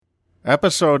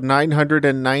Episode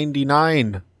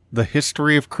 999, The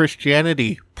History of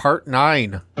Christianity, Part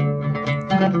 9.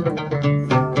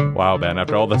 Wow, Ben,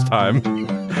 after all this time,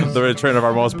 the return of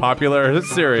our most popular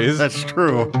series. That's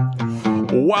true.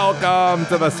 Welcome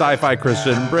to the Sci-Fi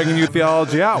Christian, bringing you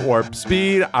theology at warp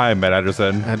speed. I'm Ben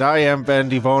Anderson. And I am Ben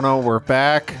Bono. We're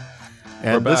back.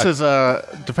 And this is,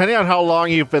 depending on how long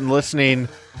you've been listening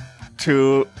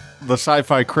to the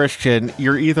Sci-Fi Christian,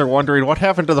 you're either wondering what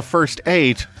happened to the first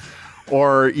 8,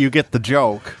 or you get the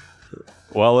joke.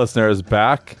 Well, listeners,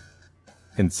 back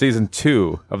in Season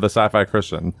 2 of the Sci-Fi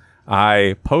Christian,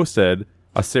 I posted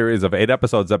a series of 8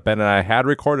 episodes that Ben and I had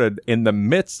recorded in the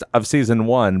midst of Season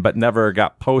 1, but never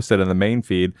got posted in the main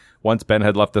feed. Once Ben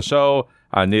had left the show,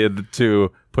 I needed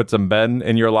to put some Ben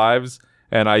in your lives,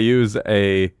 and I used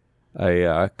a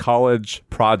college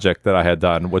project that I had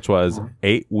done, which was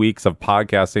 8 weeks of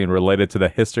podcasting related to the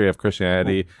history of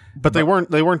Christianity. But they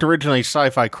weren't originally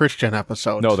Sci-Fi Christian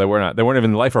episodes. No, they were not. They weren't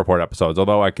even Life Report episodes,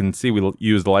 although I can see we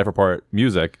used the Life Report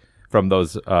music from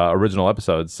those original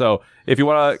episodes. So if you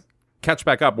want to catch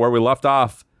back up, where we left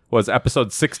off was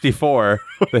episode 64,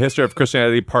 The History of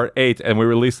Christianity, Part 8, and we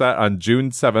released that on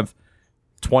June 7th,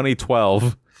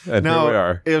 2012. And now, here we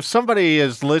are. If somebody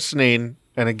is listening,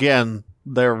 and again,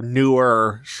 they're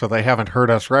newer, so they haven't heard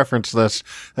us reference this,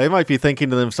 they might be thinking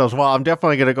to themselves, well, I'm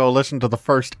definitely going to go listen to the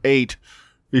first 8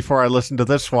 before I listen to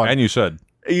this one. And you should.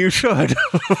 You should.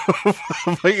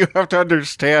 But you have to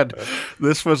understand,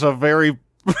 this was a very,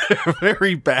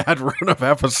 very bad run of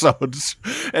episodes,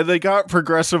 and they got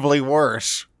progressively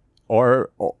worse. Or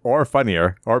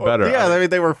funnier, or better. Yeah, I mean,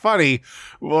 they were funny,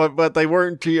 but they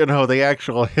weren't, the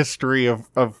actual history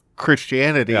of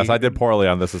Christianity. Yes, I did poorly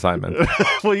on this assignment.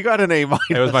 Well, you got an A-.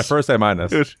 It was my first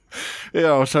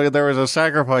A-. So there was a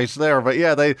sacrifice there. But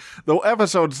yeah,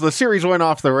 the series went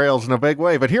off the rails in a big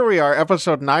way. But here we are,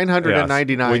 episode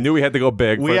 999. Yes, we knew we had to go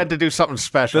big. We had to do something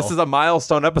special. This is a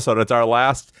milestone episode. It's our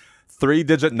last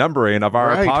 3-digit numbering of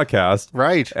our podcast.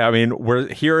 Right. I mean, we're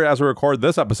here as we record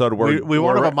this episode. We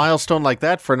won't have a milestone like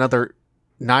that for another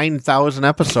 9,000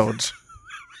 episodes.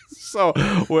 So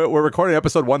we're recording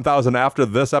episode 1,000 after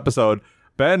this episode.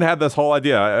 Ben had this whole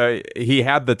idea. He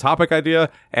had the topic idea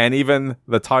and even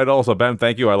the title. So Ben,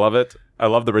 thank you. I love it. I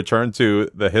love the return to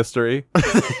the history.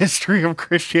 The history of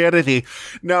Christianity.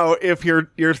 Now, if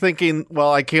you're thinking,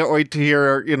 well, I can't wait to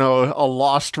hear, a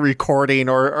lost recording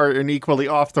or an equally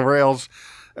off the rails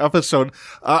episode,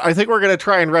 I think we're going to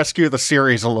try and rescue the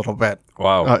series a little bit.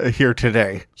 Wow. Here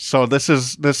today. So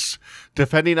this,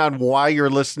 depending on why you're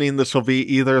listening, this will be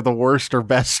either the worst or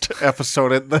best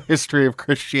episode in the history of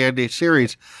Christianity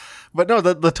series. But no,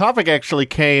 the topic actually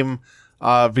came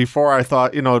before. I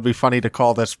thought, it'd be funny to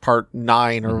call this part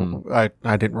 9, or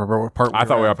I didn't remember what part. I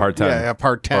thought we were on part 10. Yeah,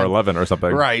 part 10 or 11 or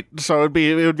something. Right. So it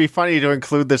would be funny to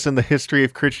include this in the history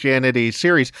of Christianity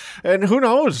series. And who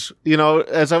knows?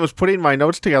 As I was putting my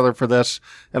notes together for this,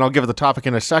 and I'll give the topic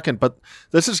in a second, but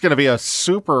this is going to be a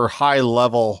super high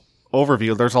level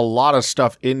overview. There's a lot of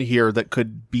stuff in here that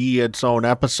could be its own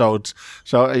episodes.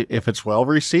 So if it's well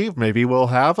received, maybe we'll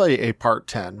have a part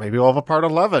 10. Maybe we'll have a part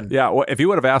 11. Yeah. Well, if you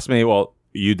would have asked me,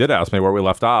 you did ask me where we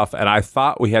left off, and I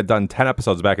thought we had done 10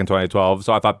 episodes back in 2012,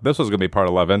 so I thought this was going to be part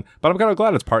 11, but I'm kind of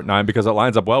glad it's part 9 because it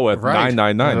lines up well with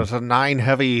 999. It was a 9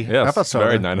 heavy episode.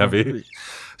 Very 9 heavy.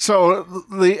 So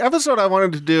the episode I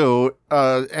wanted to do,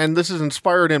 and this is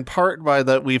inspired in part by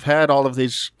that we've had all of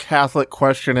these Catholic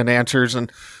question and answers, and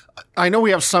I know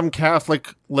we have some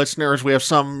Catholic listeners, we have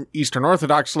some Eastern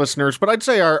Orthodox listeners, but I'd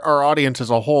say our audience as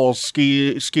a whole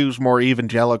skews more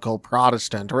evangelical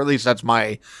Protestant, or at least that's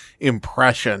my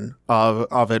impression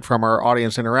of it from our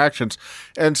audience interactions.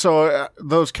 And so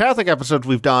those Catholic episodes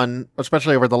we've done,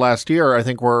 especially over the last year, I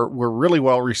think were really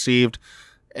well received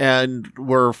and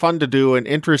were fun to do and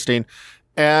interesting.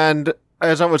 And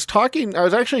as I was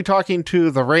actually talking to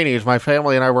the Rainies. My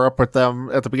family and I were up with them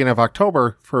at the beginning of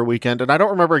October for a weekend, and I don't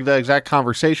remember the exact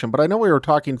conversation, but I know we were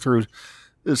talking through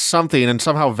something, and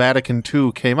somehow Vatican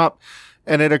II came up,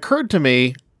 and it occurred to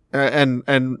me, and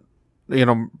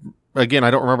again, I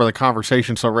don't remember the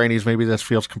conversation, so Rainies, maybe this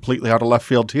feels completely out of left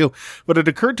field to you, but it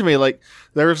occurred to me,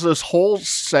 there's this whole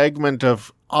segment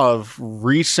of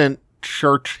recent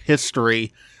church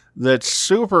history that's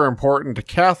super important to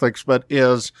Catholics, but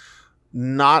is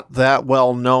not that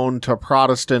well known to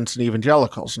Protestants and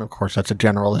evangelicals. And of course, that's a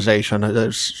generalization.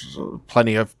 There's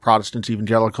plenty of Protestants,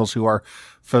 evangelicals who are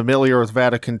familiar with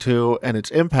Vatican II and its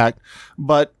impact.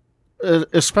 But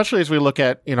especially as we look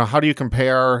at, how do you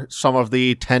compare some of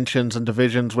the tensions and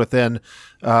divisions within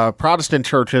Protestant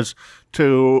churches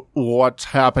to what's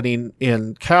happening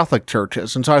in Catholic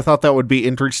churches. And so I thought that would be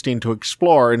interesting to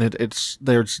explore. And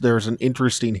there's an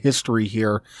interesting history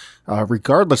here,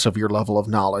 regardless of your level of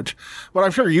knowledge. But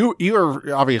I'm sure you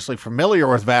are obviously familiar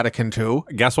with Vatican II.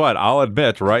 Guess what? I'll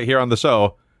admit right here on the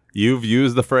show, you've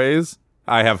used the phrase,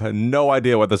 I have no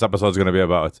idea what this episode is going to be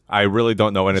about. I really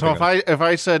don't know anything. So if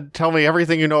I said, tell me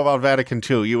everything you know about Vatican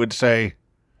II, you would say?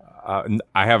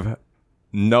 I have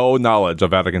no knowledge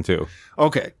of Vatican II.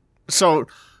 Okay. So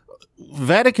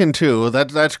Vatican II,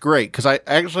 that's great, because I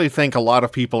actually think a lot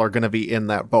of people are going to be in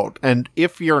that boat. And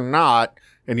if you're not,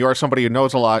 and you are somebody who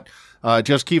knows a lot,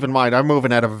 just keep in mind, I'm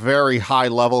moving at a very high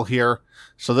level here.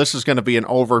 So this is going to be an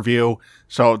overview.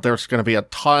 So there's going to be a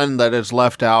ton that is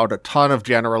left out, a ton of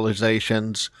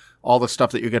generalizations, all the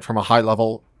stuff that you get from a high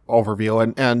level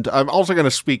overview. And I'm also going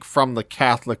to speak from the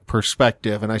Catholic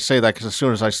perspective. And I say that because as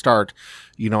soon as I start,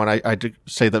 and I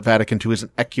say that Vatican II is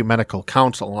an ecumenical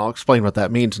council, and I'll explain what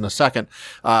that means in a second.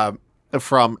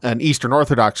 From an Eastern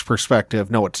Orthodox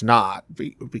perspective, no, it's not,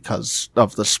 because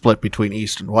of the split between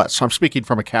East and West. So I'm speaking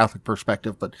from a Catholic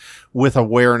perspective, but with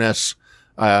awareness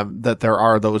that there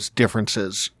are those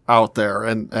differences out there,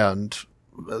 and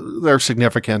they're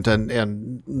significant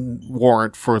and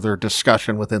warrant further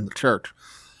discussion within the church.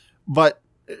 But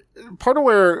part of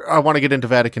where I want to get into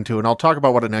Vatican II, and I'll talk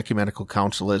about what an ecumenical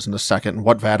council is in a second, and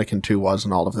what Vatican II was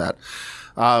and all of that.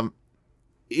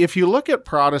 If you look at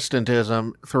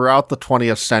Protestantism throughout the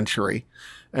 20th century,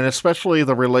 and especially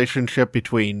the relationship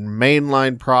between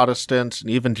mainline Protestants and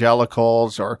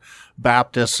evangelicals, or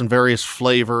Baptists and various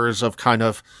flavors of kind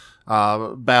of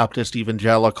Baptist,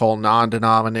 evangelical,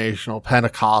 non-denominational,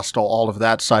 Pentecostal, all of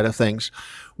that side of things,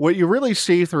 what you really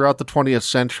see throughout the 20th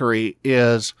century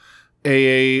is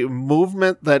a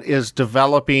movement that is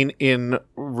developing in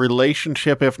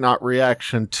relationship, if not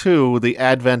reaction, to the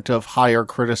advent of higher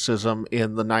criticism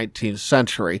in the 19th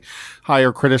century.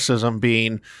 Higher criticism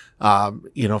being,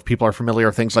 if people are familiar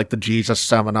with things like the Jesus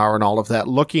Seminar and all of that,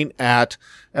 looking at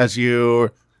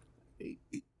the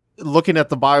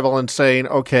Bible and saying,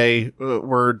 okay,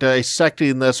 we're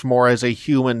dissecting this more as a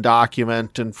human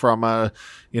document and from a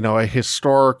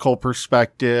historical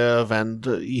perspective, and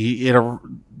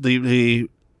the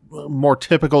more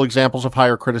typical examples of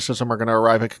higher criticism are going to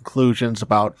arrive at conclusions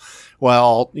about,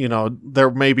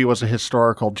 there maybe was a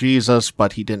historical Jesus,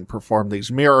 but he didn't perform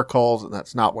these miracles, and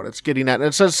that's not what it's getting at. And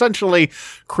it's essentially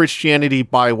Christianity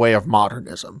by way of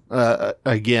modernism.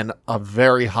 Again, a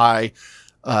very high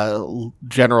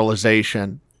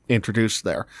generalization introduced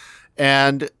there.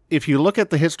 And if you look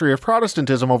at the history of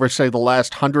Protestantism over, say, the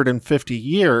last 150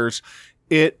 years,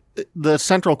 the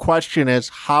central question is,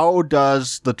 how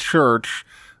does the church,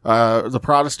 the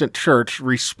Protestant church,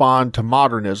 respond to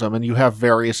modernism? And you have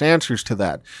various answers to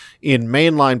that. In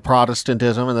mainline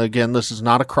Protestantism, and again, this is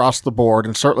not across the board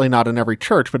and certainly not in every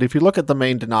church, but if you look at the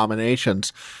main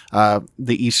denominations, the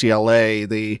ECLA,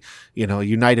 the,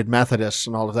 United Methodists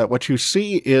and all of that, what you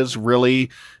see is really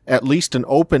at least an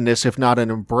openness, if not an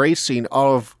embracing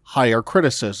of higher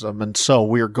criticism. And so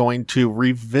we're going to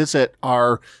revisit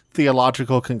our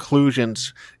theological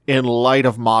conclusions in light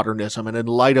of modernism and in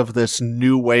light of this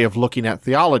new way of looking at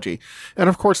theology. And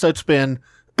of course, that's been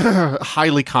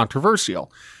highly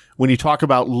controversial. When you talk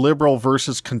about liberal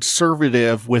versus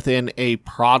conservative within a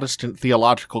Protestant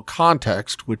theological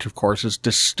context, which of course is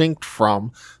distinct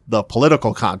from the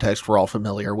political context we're all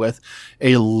familiar with,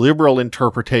 a liberal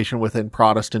interpretation within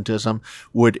Protestantism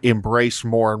would embrace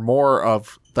more and more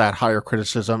of that higher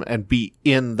criticism and be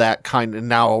in that kind, and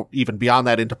now even beyond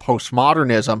that into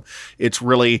postmodernism. It's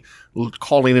really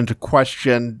calling into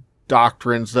question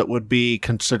doctrines that would be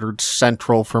considered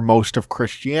central for most of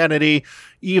Christianity,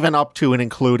 even up to and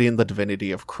including the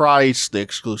divinity of Christ, the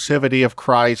exclusivity of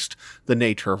Christ, the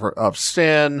nature of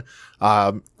sin,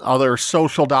 other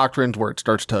social doctrines where it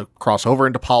starts to cross over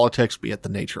into politics, be it the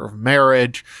nature of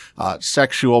marriage,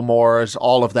 sexual mores,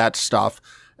 all of that stuff.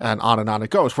 And on it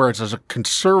goes. Whereas as a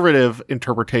conservative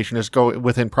interpretation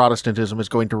within Protestantism is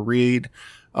going to read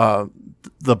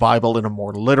the Bible in a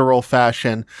more literal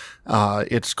fashion.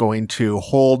 It's going to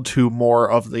hold to more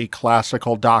of the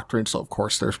classical doctrine. So, of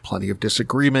course, there's plenty of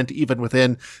disagreement, even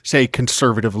within, say,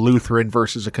 conservative Lutheran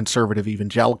versus a conservative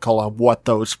evangelical on what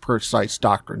those precise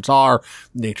doctrines are,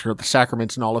 nature of the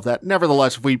sacraments and all of that.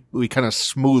 Nevertheless, if we kind of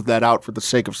smooth that out for the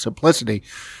sake of simplicity,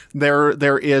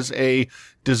 there is a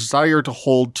desire to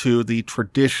hold to the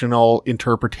traditional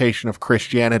interpretation of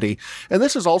Christianity. And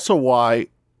this is also why,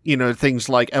 things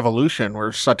like evolution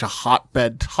were such a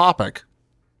hotbed topic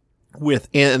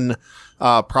within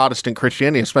Protestant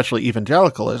Christianity, especially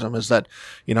evangelicalism, is that,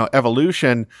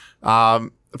 evolution,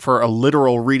 for a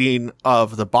literal reading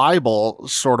of the Bible,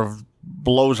 sort of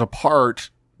blows apart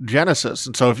Genesis.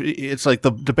 And so it's like the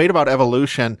debate about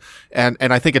evolution, and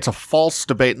I think it's a false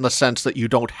debate in the sense that you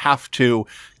don't have to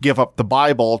give up the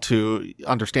Bible to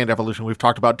understand evolution. We've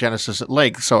talked about Genesis at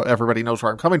length, so everybody knows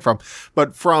where I'm coming from.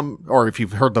 Or if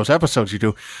you've heard those episodes, you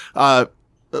do.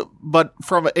 But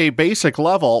from a basic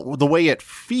level, the way it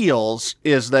feels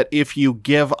is that if you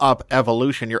give up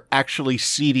evolution, you're actually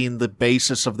ceding the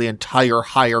basis of the entire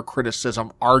higher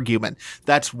criticism argument.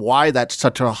 That's why that's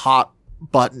such a hot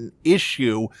button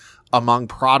issue among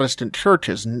Protestant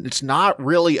churches. And it's not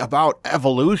really about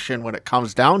evolution when it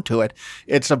comes down to it.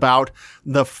 It's about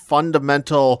the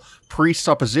fundamental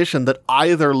presupposition that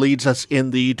either leads us in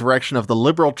the direction of the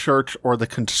liberal church or the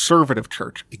conservative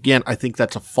church. Again, I think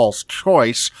that's a false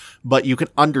choice, but you can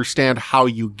understand how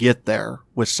you get there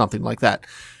with something like that.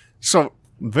 So,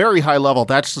 very high level,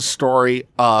 that's the story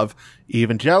of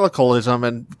evangelicalism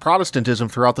and Protestantism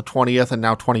throughout the 20th and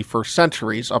now 21st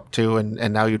centuries up to,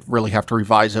 and now you'd really have to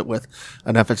revise it with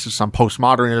an emphasis on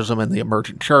postmodernism and the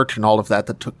emergent church and all of that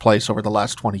took place over the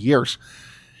last 20 years.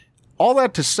 All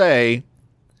that to say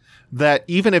that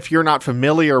even if you're not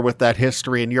familiar with that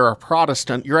history and you're a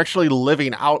Protestant, you're actually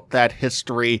living out that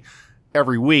history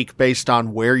every week based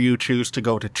on where you choose to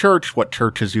go to church, what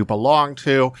churches you belong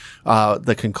to,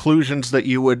 the conclusions that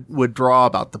you would draw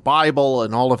about the Bible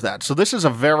and all of that. So this is a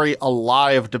very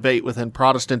alive debate within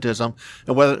Protestantism,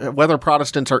 and whether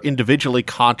Protestants are individually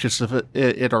conscious of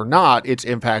it or not, it's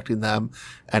impacting them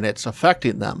and it's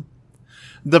affecting them.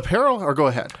 Or go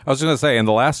ahead. I was going to say, in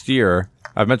the last year,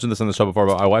 I've mentioned this on the show before,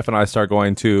 but my wife and I started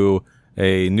going to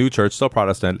a new church, still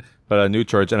Protestant, but a new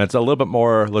church, and it's a little bit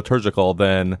more liturgical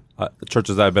than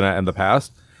churches I've been at in the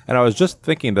past. And I was just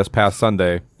thinking this past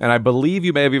Sunday, and I believe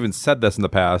you may have even said this in the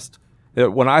past,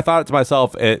 when I thought it to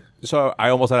myself, so I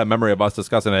almost had a memory of us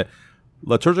discussing it.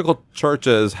 Liturgical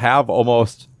churches have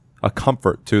almost a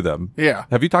comfort to them. Yeah.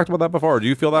 Have you talked about that before? Or do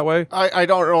you feel that way? I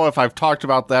don't know if I've talked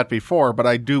about that before, but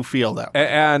I do feel that way.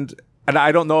 And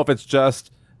I don't know if it's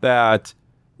just that,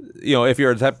 if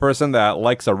you're a type of person that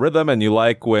likes a rhythm and you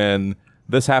like when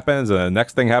this happens and the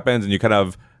next thing happens and you kind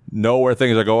of know where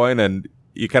things are going and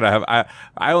you kind of have,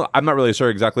 I'm not really sure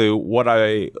exactly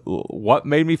what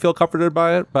made me feel comforted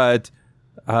by it, but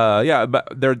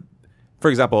for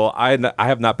example, I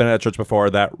have not been at a church before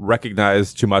that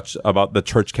recognized too much about the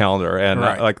church calendar. And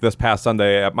right. Like this past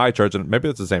Sunday at my church, and maybe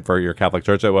it's the same for your Catholic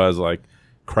church, it was like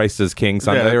Christ is King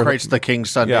Sunday. Yeah, Christ the King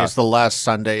Sunday is the last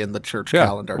Sunday in the church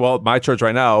calendar. Well, my church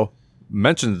right now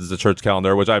mentions the church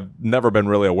calendar, which I've never been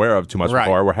really aware of too much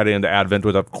before. We're heading into Advent,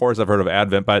 which of course I've heard of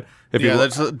Advent, but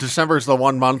December is the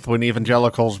 1 month when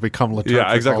evangelicals become liturgical.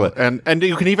 Yeah, exactly. And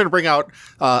you can even bring out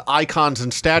icons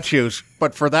and statues,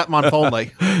 but for that month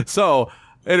only. So,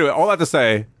 anyway, all that to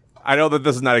say, I know that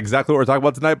this is not exactly what we're talking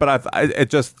about tonight, but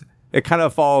it kind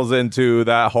of falls into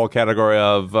that whole category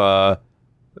of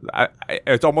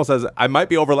it's almost as I might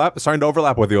be starting to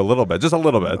overlap with you a little bit, just a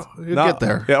little bit. You get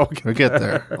there. Yeah, okay. We get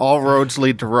there. All roads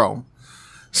lead to Rome.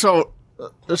 So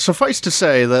suffice to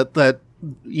say that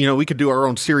we could do our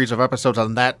own series of episodes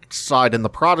on that side in the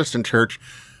Protestant Church.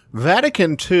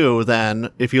 Vatican II, then,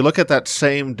 if you look at that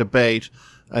same debate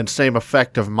and same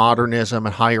effect of modernism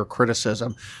and higher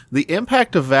criticism, the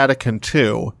impact of Vatican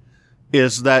II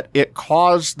is that it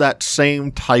caused that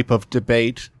same type of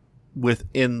debate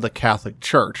within the Catholic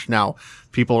Church. Now,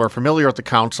 people who are familiar with the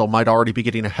council might already be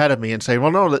getting ahead of me and say,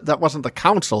 well, no, that wasn't the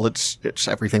council. It's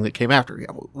everything that came after.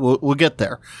 Yeah, we'll get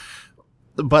there.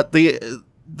 But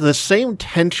the same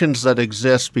tensions that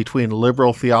exist between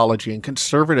liberal theology and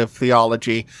conservative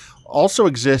theology also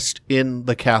exist in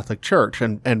the Catholic Church,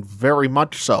 and very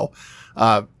much so.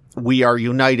 We are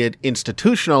united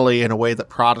institutionally in a way that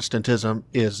Protestantism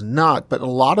is not, but a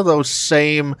lot of those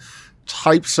same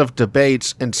types of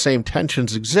debates and same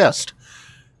tensions exist.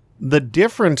 The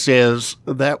difference is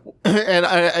that, and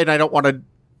I don't want to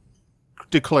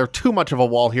declare too much of a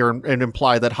wall here and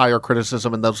imply that higher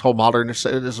criticism and those whole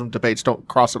modernism debates don't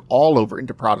cross it all over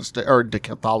into Protestant or into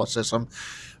Catholicism,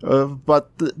 but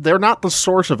they're not the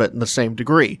source of it in the same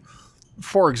degree.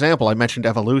 For example, I mentioned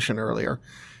evolution earlier.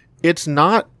 It's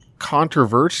not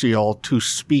controversial to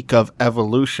speak of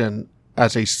evolution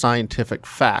as a scientific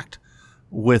fact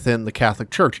within the Catholic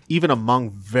Church, even among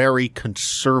very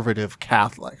conservative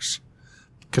Catholics,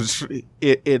 because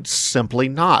it's simply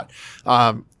not.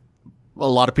 A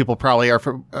lot of people probably are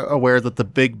aware that the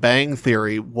Big Bang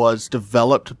Theory was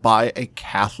developed by a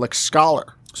Catholic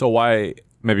scholar. So why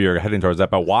maybe you're heading towards that,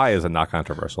 but why is it not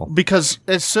controversial? Because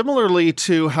it's similarly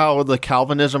to how the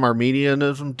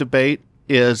Calvinism-Arminianism debate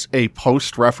is a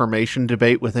post-Reformation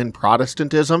debate within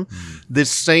Protestantism.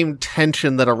 This same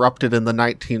tension that erupted in the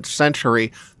 19th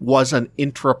century was an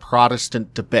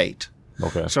intra-Protestant debate.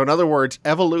 Okay. So in other words,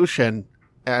 evolution,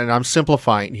 and I'm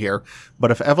simplifying here,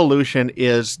 but if evolution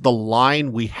is the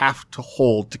line we have to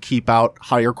hold to keep out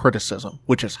higher criticism,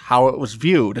 which is how it was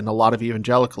viewed in a lot of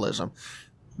evangelicalism,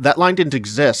 that line didn't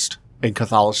exist in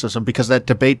Catholicism because that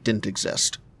debate didn't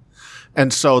exist.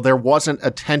 And so there wasn't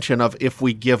a tension of, if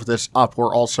we give this up,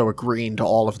 we're also agreeing to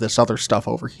all of this other stuff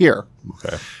over here.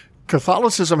 Okay.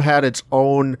 Catholicism had its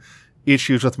own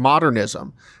issues with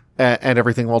modernism and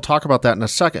everything. We'll talk about that in a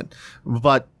second.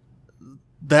 But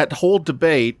that whole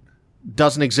debate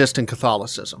doesn't exist in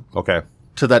Catholicism. Okay.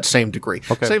 To that same degree.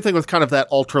 Okay. Same thing with kind of that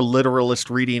ultra-literalist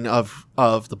reading of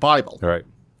the Bible. All right.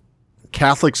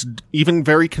 Catholics, even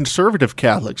very conservative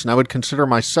Catholics, and I would consider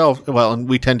myself, well, and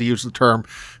we tend to use the term,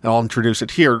 and I'll introduce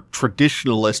it here,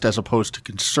 traditionalist as opposed to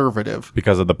conservative.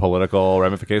 Because of the political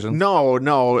ramifications? No.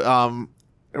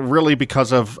 Really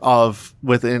because of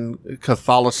within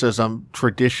Catholicism,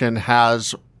 tradition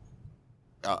has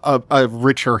a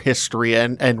richer history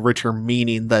and richer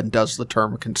meaning than does the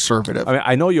term conservative. I mean,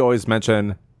 I know you always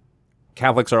mention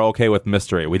Catholics are okay with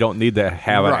mystery. We don't need to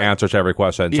have an answer to every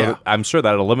question. So I'm sure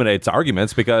that eliminates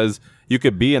arguments, because you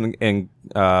could be in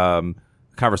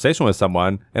conversation with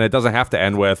someone and it doesn't have to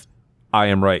end with, I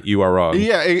am right, you are wrong.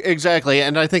 Yeah, exactly.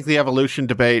 And I think the evolution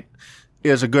debate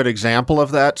is a good example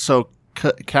of that. So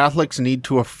Catholics need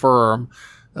to affirm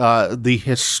the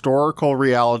historical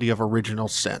reality of original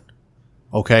sin.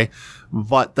 Okay?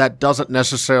 But that doesn't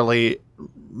necessarily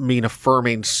mean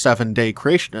affirming 7-day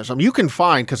creationism. You can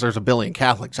find, because there's a billion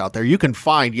Catholics out there, you can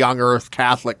find young earth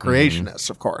Catholic creationists,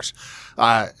 of course.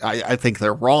 I think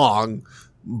they're wrong,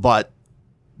 but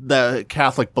the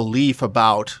Catholic belief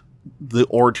about the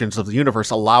origins of the universe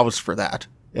allows for that.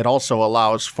 It also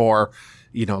allows for,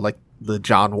 like the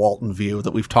John Walton view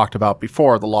that we've talked about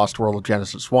before, the lost world of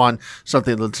Genesis 1,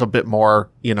 something that's a bit more,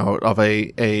 of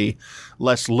a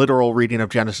less literal reading of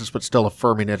Genesis, but still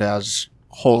affirming it as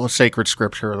whole sacred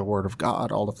scripture, the word of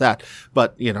God, all of that.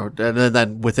 But, and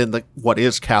then within what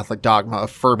is Catholic dogma,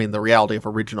 affirming the reality of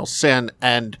original sin.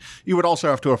 And you would also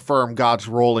have to affirm God's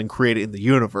role in creating the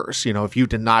universe. If you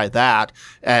deny that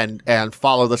and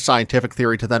follow the scientific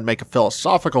theory to then make a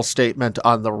philosophical statement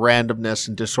on the randomness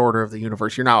and disorder of the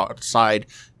universe, you're now outside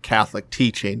Catholic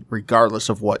teaching, regardless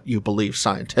of what you believe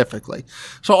scientifically.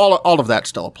 So all of that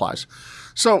still applies.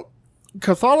 So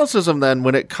Catholicism, then,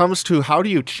 when it comes to how do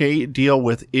you deal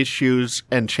with issues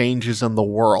and changes in the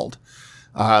world,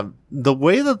 the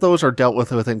way that those are dealt with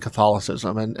within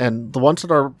Catholicism, and the ones that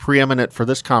are preeminent for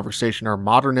this conversation are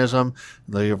modernism,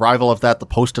 the arrival of that, the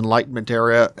post-Enlightenment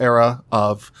era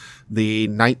of the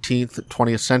 19th,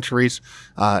 20th centuries,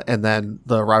 and then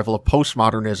the arrival of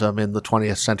postmodernism in the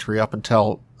 20th century up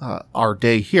until our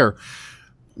day here.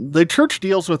 The church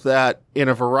deals with that in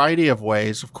a variety of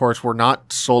ways. Of course, we're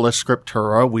not sola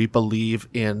scriptura. We believe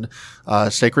in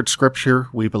sacred scripture.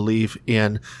 We believe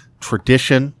in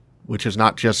tradition, which is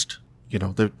not just,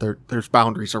 there's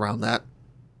boundaries around that.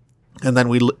 And then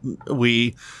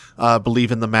we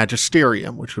believe in the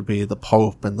magisterium, which would be the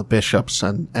Pope and the bishops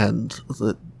and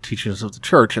the teachings of the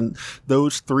church. And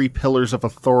those three pillars of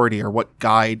authority are what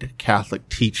guide Catholic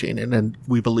teaching. And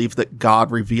we believe that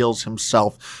God reveals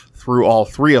himself through all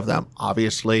three of them,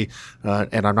 obviously.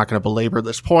 And I'm not going to belabor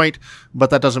this point, but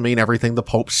that doesn't mean everything the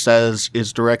Pope says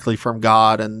is directly from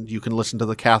God. And you can listen to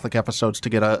the Catholic episodes to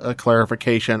get a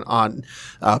clarification on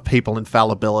papal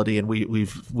infallibility. And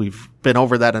we've been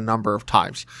over that a number of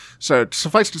times. So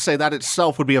suffice to say that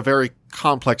itself would be a very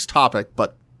complex topic,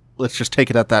 but let's just take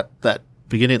it at that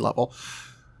beginning level.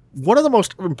 One of the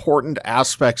most important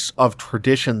aspects of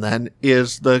tradition, then,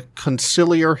 is the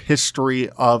conciliar history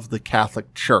of the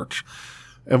Catholic Church.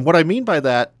 And what I mean by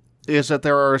that is that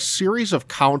there are a series of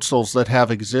councils that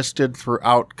have existed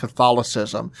throughout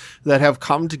Catholicism that have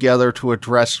come together to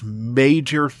address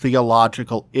major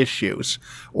theological issues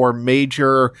or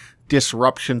major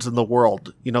disruptions in the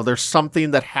world. There's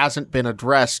something that hasn't been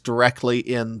addressed directly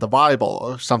in the Bible,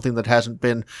 or something that hasn't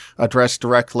been addressed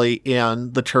directly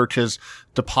in the church's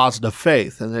deposit of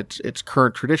faith and its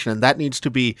current tradition. And that needs to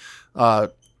be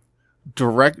brought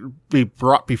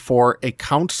before a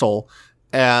council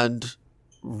and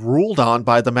ruled on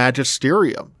by the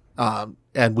magisterium.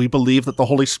 And we believe that the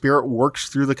Holy Spirit works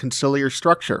through the conciliar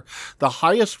structure. The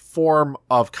highest form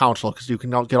of council, because you can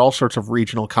get all sorts of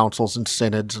regional councils and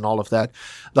synods and all of that.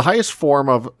 The highest form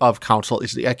of council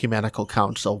is the ecumenical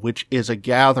council, which is a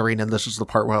gathering, and this is the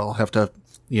part where I'll have to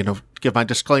give my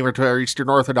disclaimer to our Eastern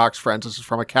Orthodox friends, this is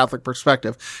from a Catholic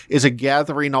perspective, is a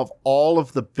gathering of all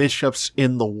of the bishops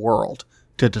in the world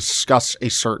to discuss a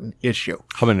certain issue.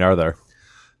 How many are there?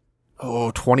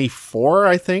 24,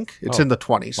 I think. It's in the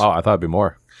 20s. Oh, I thought it'd be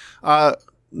more.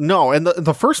 No, and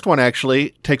the first one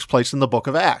actually takes place in the book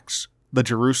of Acts, the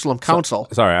Jerusalem Council.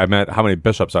 Sorry, I meant how many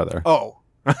bishops are there? Oh,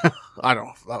 I don't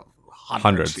know.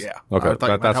 Hundreds. Yeah. Okay.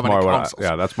 That's more what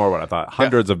that's more what I thought.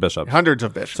 Hundreds of bishops. Hundreds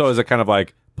of bishops. So is it kind of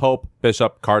like Pope,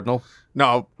 Bishop, Cardinal?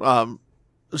 No.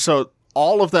 So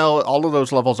all of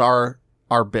those levels are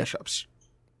bishops.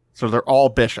 So they're all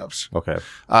bishops. Okay.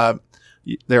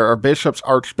 There are bishops,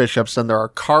 archbishops, and there are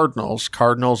cardinals.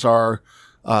 Cardinals are,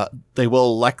 they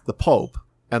will elect the Pope,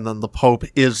 and then the Pope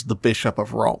is the Bishop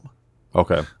of Rome.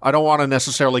 Okay. I don't want to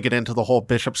necessarily get into the whole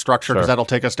bishop structure because that'll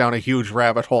take us down a huge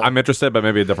rabbit hole. I'm interested, but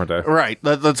maybe a different day. Right.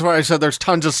 That's why I said there's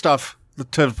tons of stuff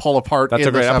to pull apart. That's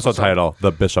a great episode title,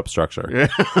 The Bishop Structure.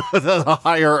 The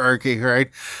hierarchy, right?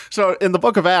 So in the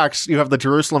book of Acts, you have the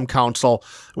Jerusalem Council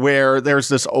where there's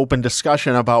this open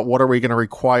discussion about what are we going to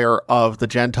require of the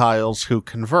Gentiles who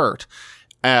convert.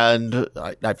 And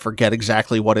I forget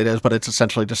exactly what it is, but it's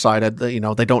essentially decided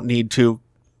that, they don't need to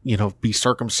be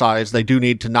circumcised. They do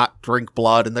need to not drink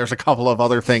blood. And there's a couple of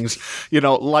other things,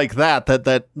 like that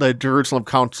the Jerusalem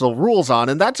Council rules on.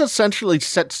 And that essentially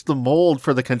sets the mold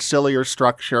for the conciliar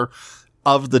structure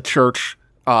of the church,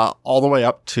 all the way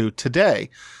up to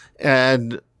today.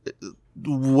 And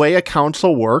the way a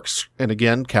council works, and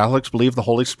again, Catholics believe the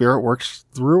Holy Spirit works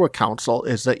through a council,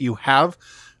 is that you have,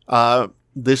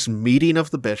 this meeting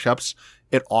of the bishops.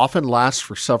 It often lasts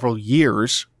for several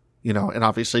years, and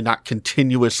obviously not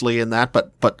continuously in that,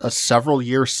 but a several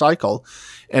year cycle.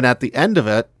 And at the end of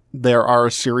it, there are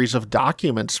a series of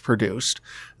documents produced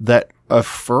that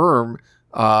affirm,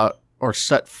 or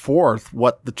set forth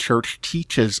what the church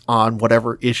teaches on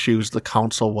whatever issues the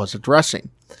council was addressing.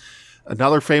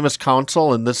 Another famous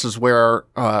council, and this is where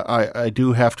I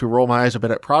do have to roll my eyes a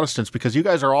bit at Protestants, because you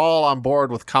guys are all on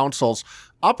board with councils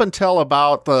up until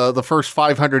about the first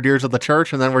 500 years of the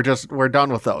church, and then we're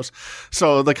done with those.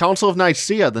 So the Council of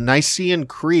Nicaea, the Nicene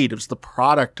Creed, is the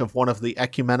product of one of the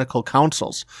ecumenical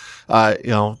councils.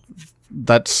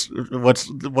 That's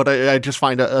what I just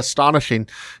find astonishing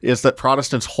is that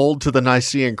Protestants hold to the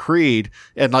Nicene Creed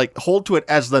and hold to it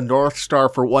as the North Star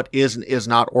for what is and is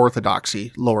not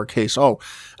orthodoxy, lowercase o.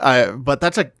 But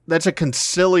that's a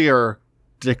conciliar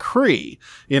decree.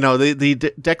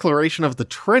 The declaration of the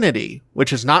Trinity,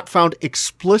 which is not found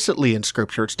explicitly in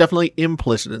Scripture. It's definitely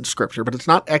implicit in Scripture, but it's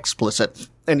not explicit.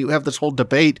 And you have this whole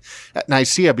debate at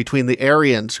Nicaea between the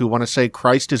Arians who want to say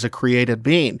Christ is a created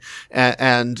being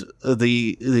and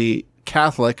the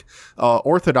Catholic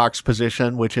Orthodox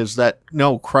position, which is that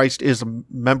no, Christ is a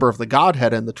member of the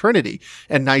Godhead and the Trinity.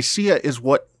 And Nicaea is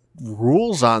what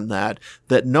rules on that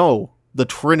no, the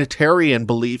Trinitarian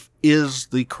belief is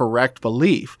the correct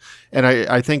belief. And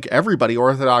I think everybody,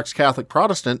 Orthodox, Catholic,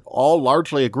 Protestant, all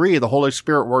largely agree the Holy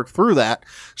Spirit worked through that.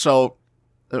 So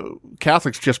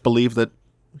Catholics just believe that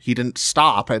he didn't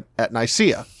stop at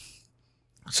Nicaea.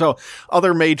 So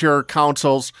other major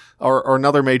councils, or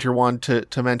another major one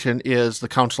to mention is the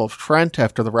Council of Trent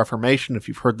after the Reformation. If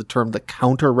you've heard the term the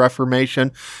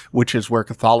Counter-Reformation, which is where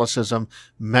Catholicism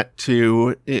met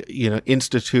to,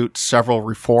 institute several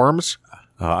reforms.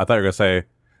 I thought you were going to say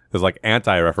there's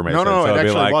anti-Reformation. No, it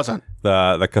actually wasn't.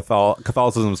 The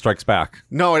Catholicism strikes back.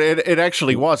 No, it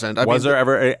actually wasn't. Was there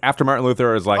ever, after Martin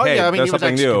Luther was hey, there's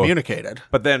something new. Communicated.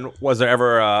 But then was there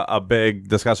ever a big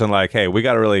discussion hey, we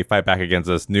got to really fight back against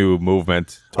this new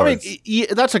movement towards...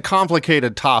 that's a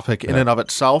complicated topic in and of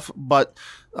itself, but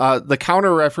the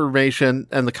Counter-Reformation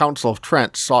and the Council of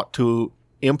Trent sought to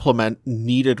implement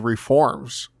needed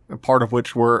reforms, and part of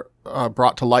which were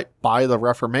brought to light by the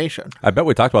Reformation. I bet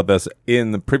we talked about this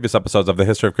in the previous episodes of the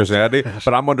history of Christianity,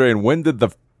 but I'm wondering, when did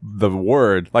the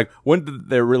word, when did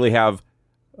they really have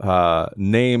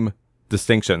name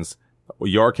distinctions?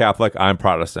 You're Catholic, I'm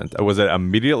Protestant. Was it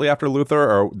immediately after Luther,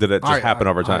 or did it just happen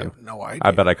over time? I have no idea.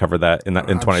 I bet I covered that in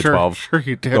 2012. Sure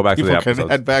you did. Go back People to the episodes. Can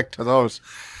head back to those.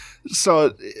 So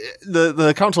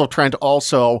the Council of Trent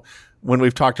also, when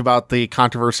we've talked about the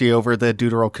controversy over the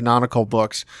deuterocanonical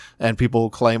books, and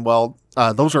people claim,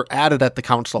 those are added at the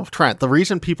Council of Trent. The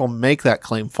reason people make that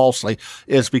claim falsely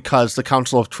is because the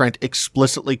Council of Trent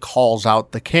explicitly calls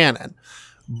out the canon.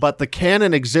 But the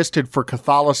canon existed for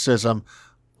Catholicism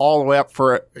all the way up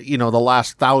for, the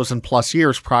last 1,000+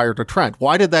 years prior to Trent.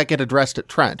 Why did that get addressed at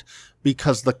Trent?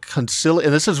 Because the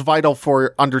and this is vital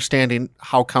for understanding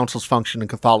how councils function in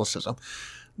Catholicism.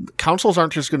 Councils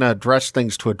aren't just going to address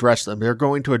things to address them. They're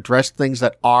going to address things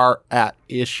that are at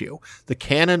issue. The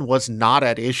canon was not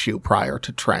at issue prior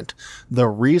to Trent. The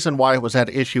reason why it was at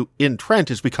issue in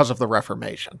Trent is because of the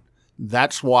Reformation.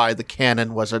 That's why the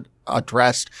canon was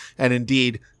addressed and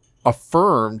indeed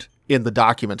affirmed in the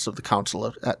documents of the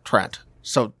Council at Trent.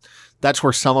 So that's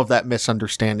where some of that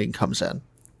misunderstanding comes in.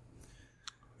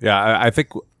 Yeah, I think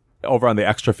over on the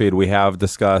extra feed, we have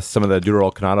discussed some of the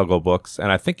deuterocanonical books,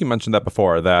 and I think you mentioned that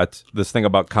before, that this thing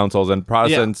about councils and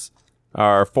Protestants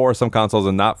are for some councils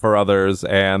and not for others,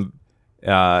 and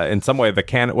in some way, the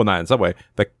canon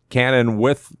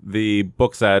with the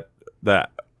books that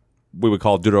we would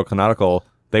call deuterocanonical,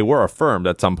 they were affirmed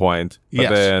at some point, but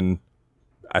then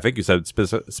I think you said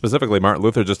specifically Martin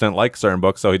Luther just didn't like certain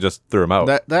books, so he just threw them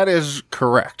out. That is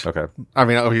correct. Okay. I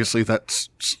mean, obviously that's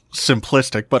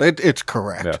simplistic, but it's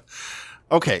correct. Yeah.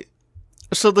 Okay.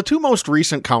 So the two most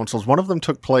recent councils, one of them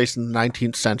took place in the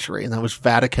 19th century, and that was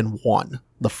Vatican I,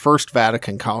 the First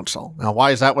Vatican Council. Now,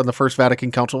 why is that one the First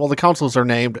Vatican Council? Well, the councils are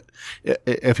named,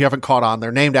 if you haven't caught on,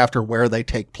 they're named after where they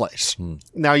take place.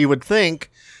 Now, you would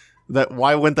think that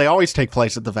why wouldn't they always take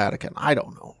place at the Vatican? I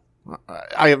don't know.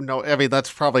 I mean,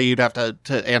 that's probably, you'd have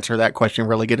to answer that question,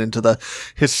 really get into the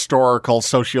historical,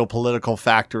 socio-political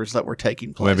factors that were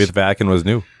taking place. Maybe the Vatican was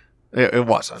new. It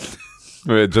wasn't.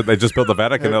 They just built the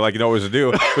Vatican. They're like, you know what to do?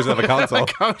 We should have a council.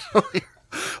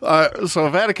 So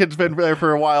Vatican's been there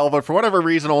for a while, but for whatever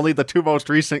reason, only the two most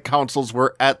recent councils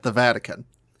were at the Vatican.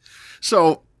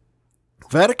 So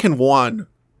Vatican I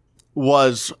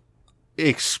was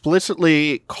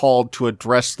explicitly called to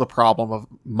address the problem of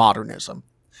modernism.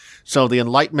 So the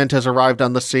Enlightenment has arrived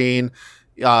on the scene,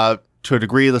 to a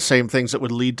degree, the same things that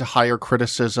would lead to higher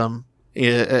criticism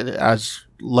as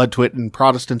led to it in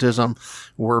Protestantism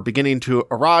were beginning to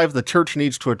arrive. The church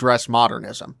needs to address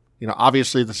modernism.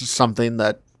 Obviously this is something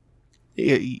that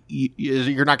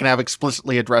you're not going to have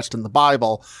explicitly addressed in the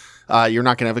Bible. You're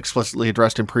not going to have explicitly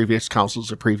addressed in previous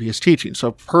councils or previous teachings. So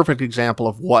a perfect example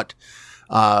of what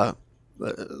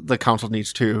the council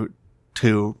needs to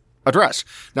address.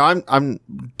 Now, I'm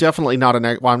definitely not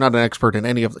I'm not an expert in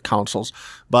any of the councils,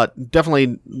 but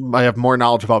definitely I have more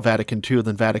knowledge about Vatican II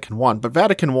than Vatican I. But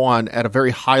Vatican I, at a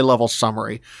very high-level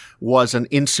summary, was an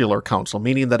insular council,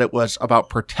 meaning that it was about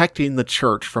protecting the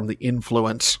church from the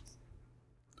influence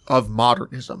of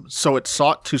modernism. So it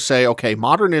sought to say, okay,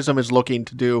 modernism is looking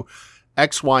to do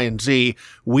X, Y, and Z.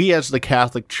 We, as the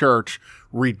Catholic Church,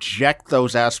 reject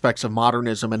those aspects of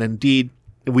modernism, and indeed,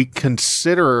 we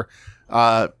consider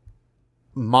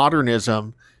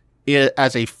modernism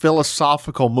as a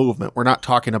philosophical movement. We're not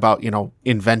talking about,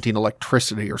 inventing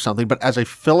electricity or something, but as a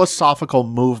philosophical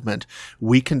movement,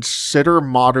 we consider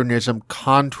modernism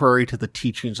contrary to the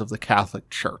teachings of the Catholic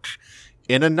Church.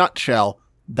 In a nutshell,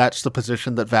 that's the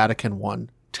position that Vatican I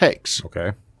takes.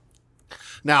 Okay.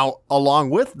 Now, along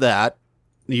with that,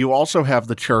 you also have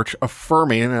the church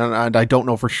affirming, and I don't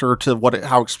know for sure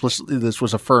how explicitly this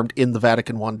was affirmed in the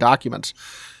Vatican I documents,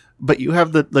 but you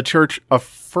have the church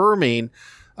affirming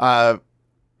the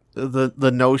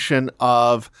notion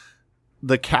of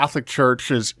the Catholic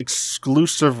Church's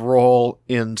exclusive role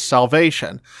in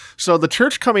salvation. So the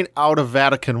church coming out of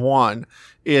Vatican I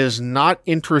is not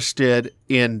interested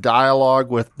in dialogue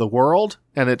with the world,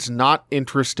 and it's not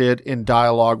interested in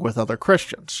dialogue with other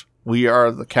Christians. We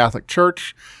are the Catholic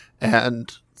Church,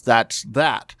 and that's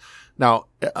that. Now,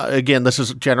 again, this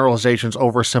is generalizations,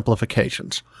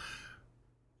 oversimplifications.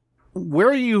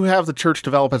 Where you have the church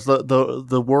develop as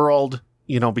the world,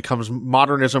 becomes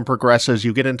modernism progresses,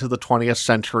 you get into the 20th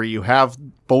century, you have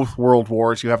both world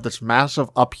wars, you have this massive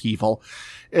upheaval,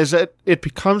 is that it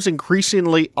becomes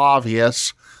increasingly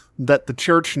obvious that the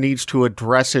church needs to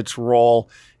address its role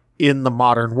in the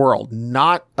modern world,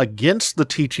 not against the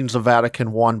teachings of Vatican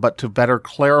I, but to better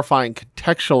clarify and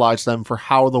contextualize them for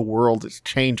how the world is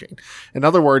changing. In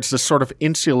other words, this sort of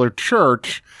insular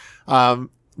church,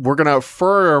 we're going to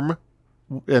affirm,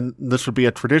 and this would be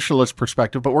a traditionalist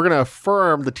perspective, but we're going to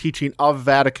affirm the teaching of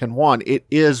Vatican I. It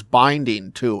is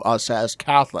binding to us as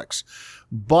Catholics.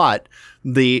 But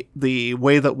the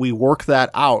way that we work that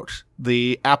out,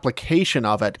 the application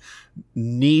of it,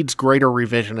 needs greater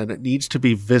revision, and it needs to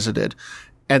be visited.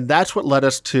 And that's what led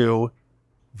us to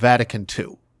Vatican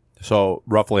II. So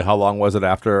roughly how long was it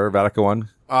after Vatican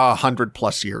I?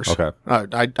 100+ years. Okay.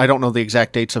 I don't know the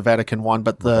exact dates of Vatican I,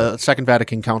 but the Second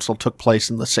Vatican Council took place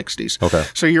in the 60s. Okay.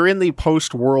 So you're in the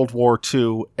post-World War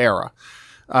II era.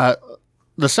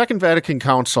 The Second Vatican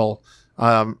Council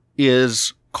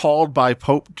is called by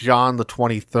Pope John the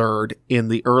 23rd in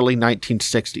the early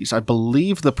 1960s. I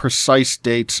believe the precise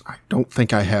dates, I don't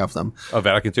think I have them. Of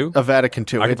Vatican II? Of Vatican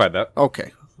II. I can find that.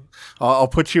 Okay. I'll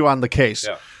put you on the case.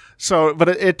 Yeah. So, but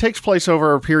it takes place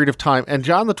over a period of time, and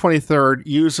John the 23rd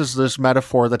uses this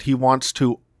metaphor that he wants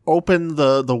to open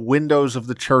the windows of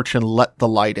the church and let the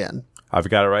light in. I've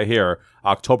got it right here.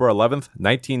 October 11th,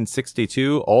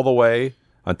 1962, all the way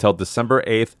until December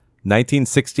 8th,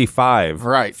 1965.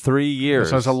 Right. 3 years.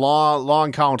 So it's a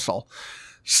long council.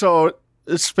 So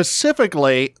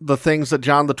specifically, the things that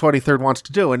John the 23rd wants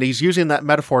to do, and he's using that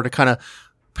metaphor to kind of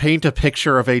paint a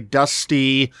picture of a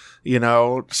dusty,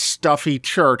 stuffy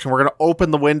church, and we're going to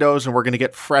open the windows and we're going to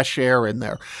get fresh air in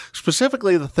there.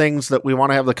 Specifically, the things that we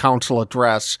want to have the council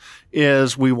address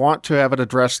is we want to have it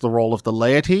address the role of the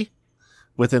laity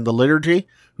within the liturgy.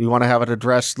 We want to have it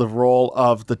address the role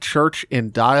of the church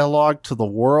in dialogue to the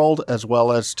world, as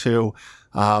well as to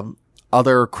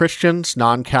other Christians,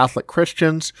 non-Catholic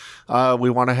Christians. We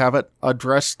want to have it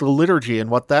address the liturgy and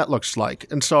what that looks like.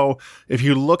 And so if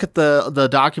you look at the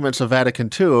documents of Vatican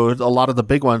II, a lot of the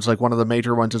big ones, like one of the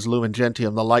major ones is Lumen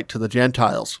Gentium, the light to the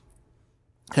Gentiles.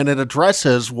 And it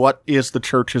addresses what is the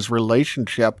church's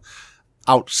relationship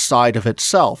outside of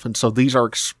itself. And so these are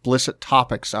explicit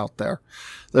topics out there.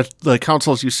 The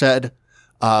council, as you said,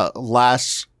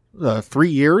 lasts 3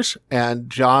 years, and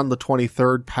John the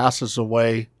 23rd passes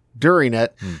away during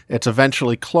it. It's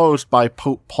eventually closed by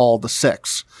Pope Paul VI,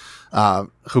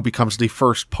 who becomes the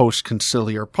first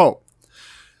post-conciliar pope.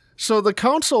 So the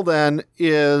council then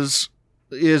is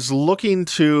looking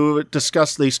to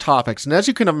discuss these topics. And as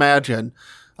you can imagine,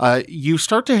 you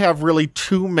start to have really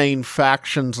two main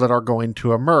factions that are going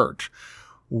to emerge.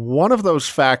 One of those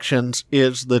factions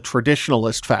is the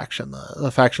traditionalist faction,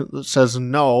 the faction that says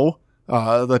no.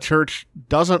 The church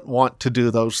doesn't want to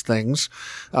do those things.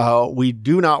 We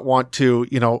do not want to,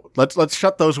 let's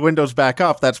shut those windows back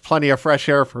up. That's plenty of fresh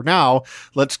air for now.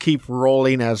 Let's keep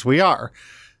rolling as we are.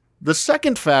 The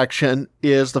second faction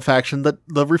is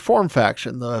the Reform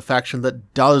faction, the faction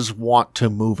that does want to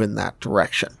move in that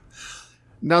direction.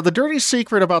 Now, the dirty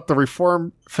secret about the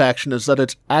Reform faction is that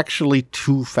it's actually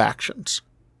two factions.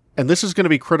 And this is going to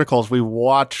be critical as we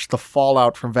watch the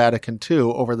fallout from Vatican II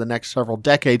over the next several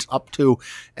decades up to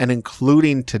and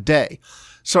including today.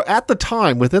 So at the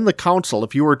time, within the council,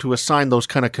 if you were to assign those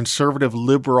kind of conservative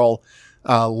liberal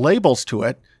labels to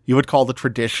it, you would call the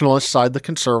traditionalist side the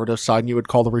conservative side, and you would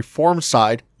call the Reform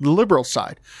side the liberal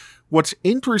side. What's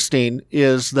interesting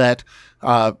is that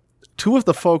two of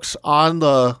the folks on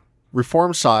the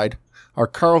Reform side are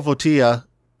Karl Wojtyla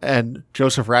and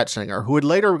Joseph Ratzinger, who would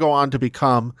later go on to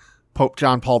become Pope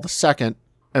John Paul II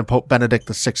and Pope Benedict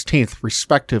XVI,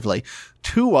 respectively.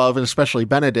 Two of, and especially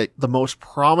Benedict, the most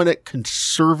prominent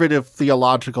conservative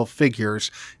theological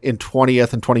figures in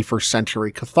 20th and 21st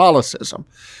century Catholicism.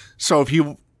 So if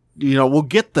we'll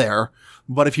get there,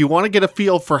 but if you want to get a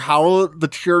feel for how the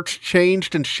church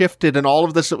changed and shifted and all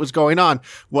of this that was going on,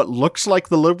 what looks like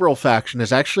the liberal faction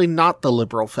is actually not the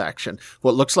liberal faction.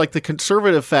 What looks like the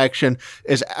conservative faction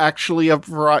is actually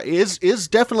is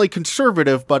definitely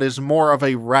conservative, but is more of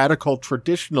a radical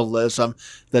traditionalism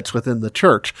that's within the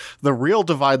church. The real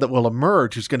divide that will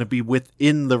emerge is going to be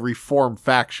within the Reform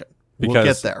faction. We'll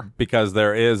get there. Because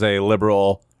there is a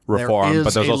liberal reform,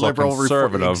 but there's also a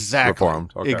conservative reform.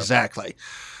 Okay. Exactly.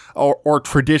 Or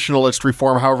traditionalist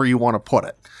reform, however you want to put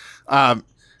it.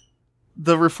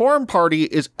 The Reform Party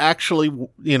is actually,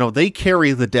 they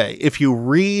carry the day. If you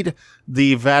read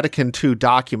the Vatican II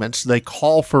documents, they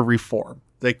call for reform.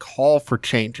 They call for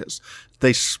changes.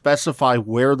 They specify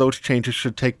where those changes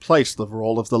should take place, the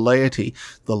role of the laity,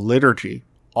 the liturgy,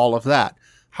 all of that.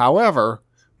 However,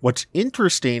 what's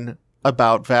interesting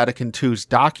about Vatican II's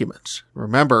documents,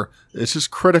 remember, this is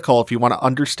critical if you want to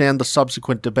understand the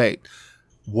subsequent debate.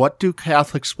 What do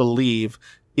Catholics believe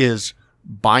is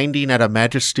binding at a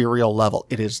magisterial level?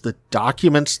 It is the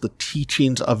documents, the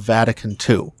teachings of Vatican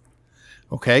II.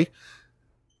 Okay?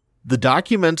 The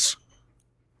documents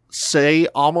say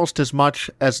almost as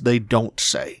much as they don't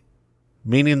say,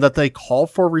 meaning that they call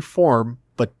for reform,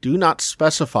 but do not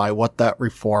specify what that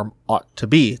reform ought to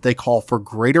be. They call for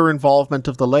greater involvement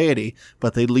of the laity,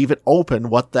 but they leave it open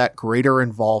what that greater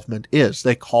involvement is.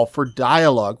 They call for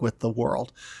dialogue with the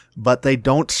world, but they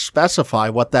don't specify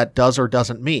what that does or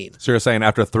doesn't mean. So you're saying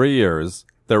after 3 years,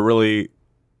 there's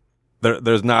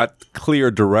not clear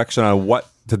direction on what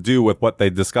to do with what they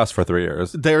discussed for 3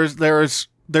 years.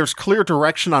 There's clear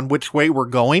direction on which way we're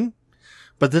going,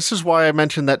 but this is why I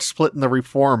mentioned that split in the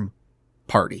Reform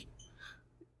Party.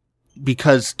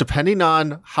 Because depending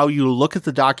on how you look at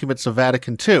the documents of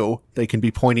Vatican II, they can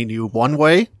be pointing you one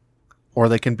way, or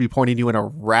they can be pointing you in a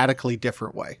radically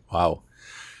different way. Wow.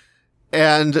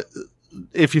 And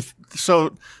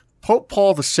Pope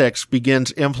Paul VI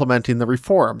begins implementing the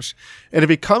reforms, and it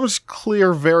becomes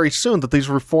clear very soon that these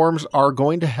reforms are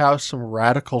going to have some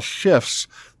radical shifts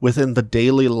within the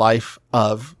daily life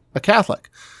of a Catholic.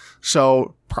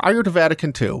 So prior to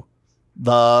Vatican II,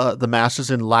 the Mass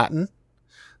is in Latin.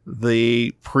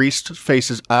 The priest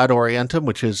faces ad orientem,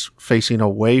 which is facing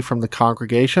away from the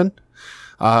congregation.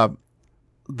 The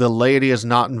laity is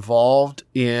not involved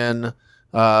in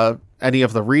any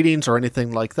of the readings or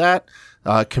anything like that.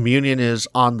 Communion is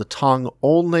on the tongue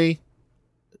only.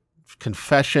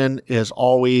 Confession is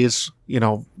always,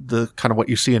 the kind of what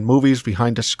you see in movies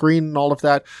behind a screen and all of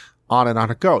that. On and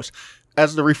on it goes.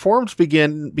 As the reforms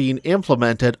begin being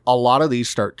implemented, a lot of these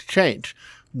start to change.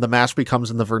 The Mass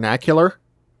becomes in the vernacular,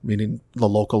 meaning the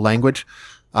local language.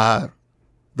 The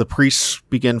priests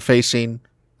begin facing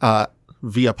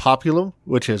via populum,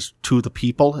 which is to the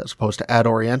people, as opposed to ad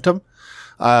orientem.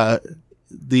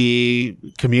 The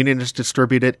communion is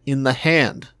distributed in the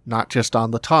hand, not just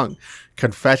on the tongue.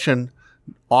 Confession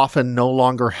often no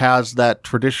longer has that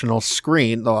traditional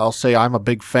screen, though I'll say I'm a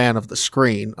big fan of the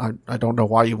screen. I don't know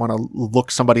why you want to look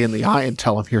somebody in the eye and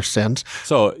tell them your sins.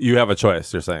 So you have a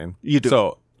choice, you're saying? You do.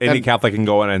 So any Catholic can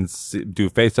go in and do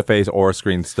face-to-face or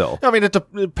screen still? I mean,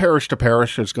 parish to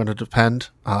parish is going to depend.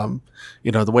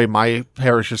 The way my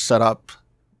parish is set up,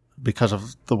 because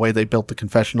of the way they built the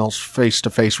confessionals,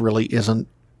 face-to-face really isn't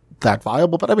that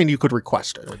viable. But, I mean, you could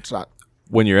request it. It's not.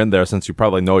 When you're in there, since you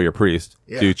probably know your priest,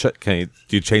 Yeah. do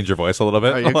you change your voice a little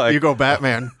bit? You go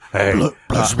Batman. Hey,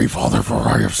 Bless me, Father, for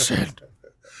I have sinned.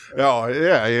 Oh,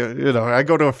 yeah, I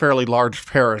go to a fairly large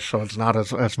parish, so it's not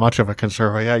as much of a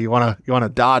concern. But yeah, you want to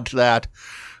dodge that.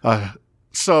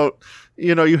 So,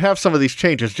 you have some of these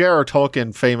changes. J.R.R.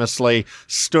 Tolkien famously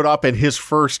stood up in his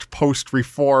first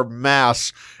post-reform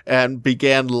Mass and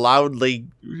began loudly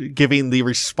giving the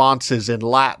responses in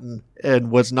Latin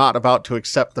and was not about to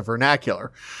accept the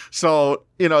vernacular. So,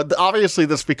 obviously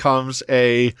this becomes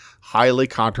a highly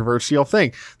controversial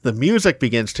thing. The music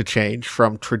begins to change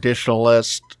from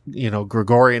traditionalist,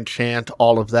 Gregorian chant,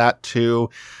 all of that, to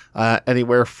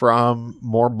anywhere from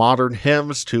more modern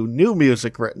hymns to new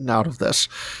music written out of this.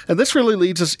 And this really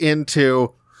leads us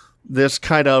into this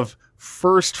kind of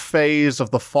first phase of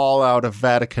the fallout of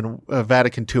Vatican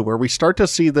II, where we start to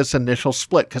see this initial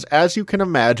split. Because as you can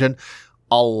imagine,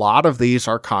 a lot of these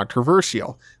are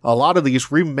controversial. A lot of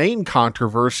these remain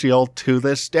controversial to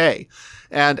this day.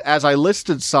 And as I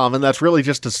listed some, and that's really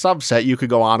just a subset, you could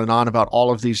go on and on about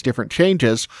all of these different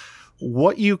changes.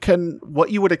 What you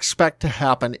would expect to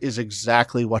happen is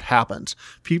exactly what happens.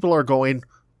 People are going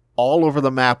all over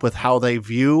the map with how they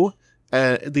view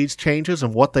these changes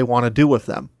and what they want to do with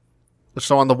them.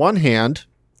 So on the one hand,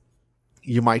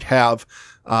 you might have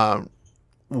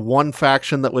one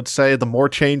faction that would say the more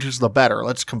changes, the better.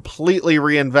 Let's completely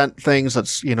reinvent things.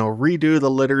 Let's, redo the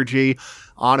liturgy.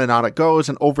 On and on it goes.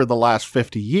 And over the last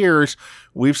 50 years,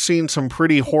 we've seen some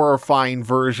pretty horrifying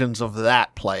versions of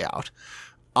that play out.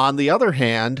 On the other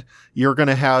hand, you're going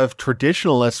to have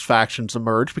traditionalist factions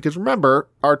emerge because remember,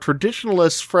 our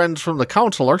traditionalist friends from the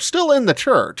council are still in the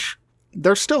church.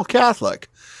 They're still Catholic.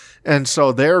 And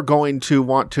so they're going to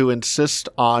want to insist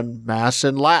on Mass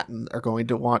in Latin. They're going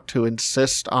to want to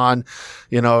insist on,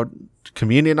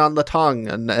 communion on the tongue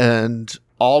and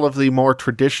all of the more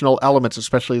traditional elements,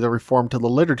 especially the reform to the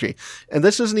liturgy. And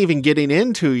this isn't even getting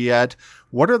into yet,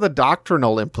 what are the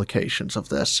doctrinal implications of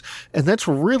this? And that's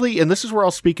really, and this is where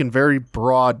I'll speak in very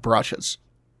broad brushes.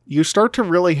 You start to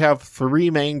really have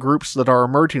three main groups that are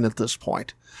emerging at this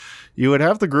point. You would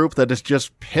have the group that is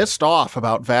just pissed off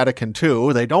about Vatican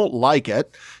II. They don't like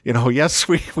it. Yes,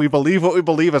 we believe what we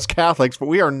believe as Catholics, but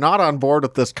we are not on board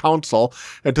with this council.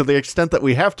 And to the extent that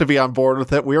we have to be on board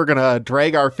with it, we are going to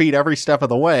drag our feet every step of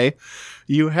the way.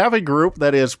 You have a group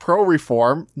that is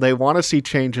pro-reform. They want to see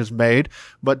changes made,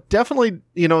 but definitely,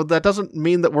 that doesn't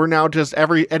mean that we're now just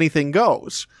anything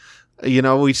goes.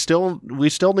 We still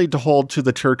need to hold to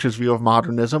the church's view of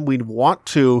modernism. We want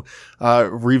to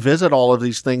revisit all of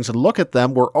these things and look at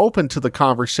them. We're open to the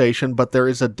conversation, but there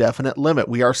is a definite limit.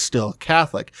 We are still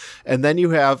Catholic. And then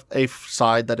you have a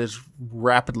side that is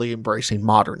rapidly embracing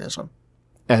modernism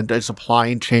and is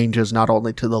applying changes not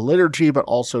only to the liturgy, but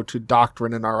also to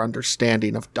doctrine and our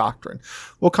understanding of doctrine.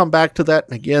 We'll come back to that.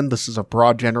 And again, this is a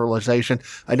broad generalization.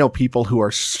 I know people who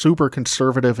are super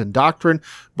conservative in doctrine,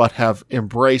 but have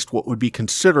embraced what would be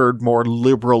considered more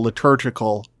liberal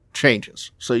liturgical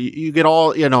changes. So you get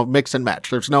all, mix and match.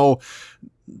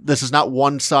 This is not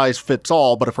one size fits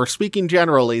all, but if we're speaking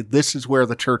generally, this is where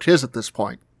the church is at this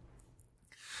point.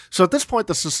 So at this point,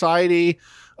 the Society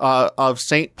of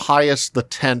St. Pius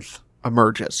X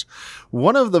emerges.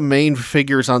 One of the main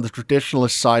figures on the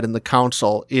traditionalist side in the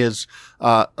council is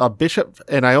a bishop,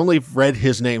 and I only read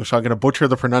his name, so I'm going to butcher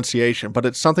the pronunciation, but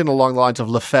it's something along the lines of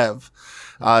Lefebvre.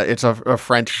 It's a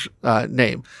French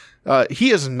name. He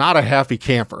is not a happy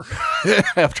camper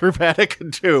after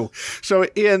Vatican II. So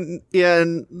in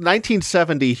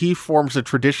 1970, he forms a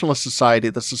traditionalist society,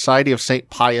 the Society of St.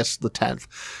 Pius X.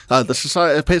 The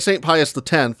Society of St. Pius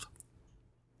X,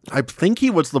 I think he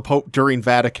was the Pope during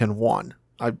Vatican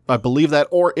I. I believe that,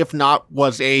 or if not,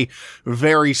 was a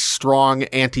very strong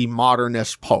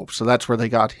anti-modernist pope. So that's where they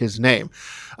got his name.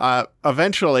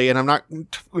 Eventually, and I'm not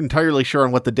entirely sure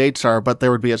on what the dates are, but there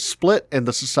would be a split in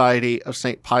the Society of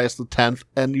St. Pius X,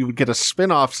 and you would get a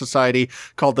spin-off society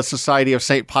called the Society of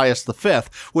St. Pius V,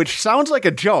 which sounds like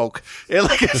a joke.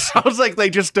 It sounds like they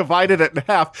just divided it in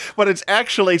half, but it's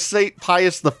actually St.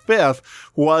 Pius V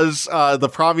was the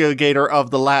promulgator of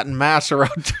the Latin Mass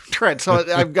around Trent. So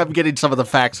I'm getting some of the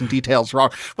facts and details wrong,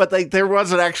 but there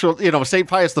was an actual, St.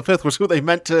 Pius V was who they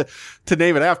meant to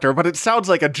name it after, but it sounds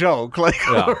like a joke. Like,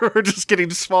 yeah. We're just getting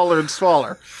smaller and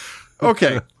smaller.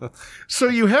 Okay. So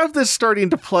you have this starting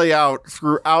to play out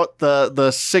throughout the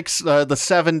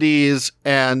 70s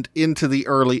and into the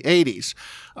early 80s.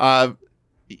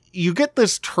 You get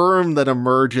this term that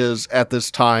emerges at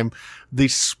this time, the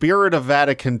spirit of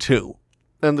Vatican II.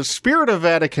 And the spirit of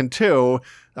Vatican II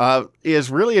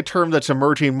is really a term that's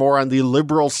emerging more on the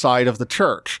liberal side of the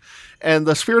church. And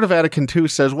the spirit of Vatican II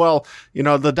says, well,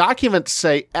 the documents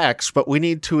say X, but we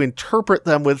need to interpret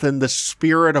them within the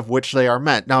spirit of which they are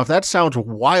meant. Now, if that sounds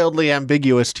wildly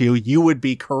ambiguous to you, you would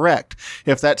be correct.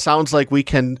 If that sounds like we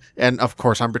can, and of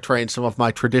course I'm betraying some of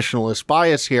my traditionalist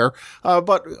bias here,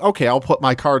 but okay, I'll put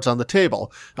my cards on the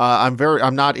table. I'm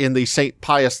not in the St.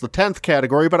 Pius X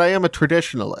category, but I am a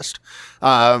traditionalist.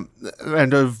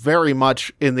 And very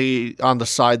much on the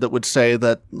side that would say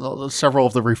that several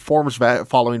of the reforms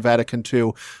following Vatican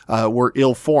II were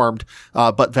ill-formed,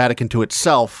 but Vatican II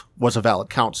itself was a valid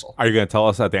council. Are you going to tell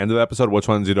us at the end of the episode which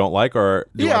ones you don't like, or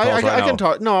do you want to tell us right now? I can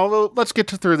talk. No, let's get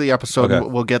through the episode. Okay.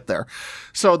 We'll get there.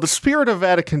 So the spirit of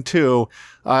Vatican II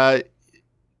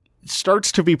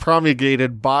starts to be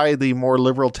promulgated by the more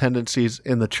liberal tendencies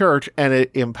in the church, and it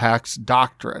impacts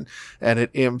doctrine, and it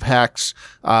impacts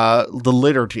the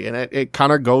liturgy, and it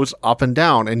kind of goes up and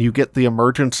down, and you get the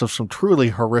emergence of some truly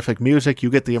horrific music.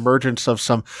 You get the emergence of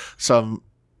some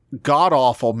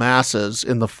god-awful masses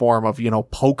in the form of,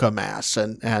 polka mass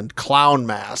and clown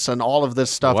mass and all of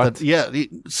this stuff. What?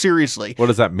 Seriously. What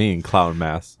does that mean, clown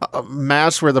mass? A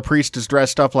mass where the priest is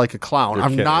dressed up like a clown. You're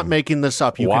I'm kidding. not making this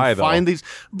up. You Why, can find these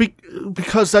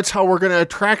because that's how we're going to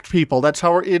attract people. That's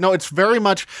how it's very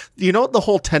much, the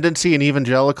whole tendency in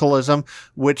evangelicalism,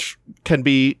 which can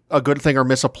be a good thing or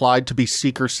misapplied, to be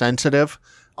seeker sensitive.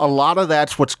 A lot of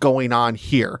that's what's going on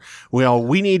here.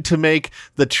 We need to make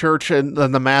the church and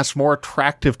the mass more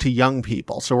attractive to young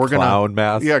people. So we're going to clown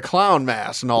mass. Yeah, clown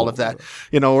mass and all of that.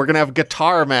 We're going to have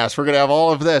guitar mass. We're going to have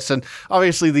all of this. And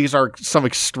obviously these are some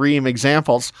extreme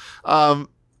examples.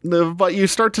 But you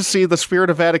start to see the spirit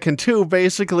of Vatican II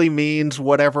basically means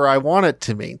whatever I want it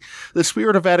to mean. The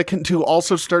spirit of Vatican II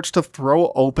also starts to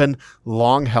throw open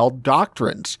long-held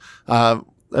doctrines,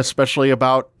 especially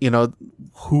about,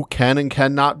 who can and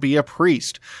cannot be a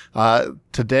priest.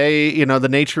 Today, the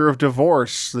nature of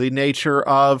divorce, the nature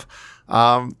of,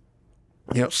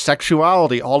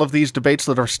 sexuality, all of these debates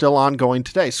that are still ongoing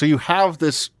today. So you have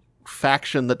this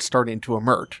faction that's starting to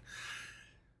emerge.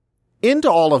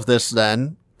 Into all of this,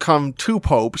 then, come two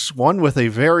popes, one with a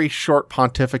very short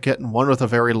pontificate and one with a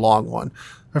very long one.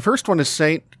 The first one is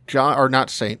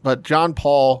John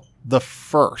Paul the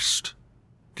First.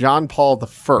 John Paul the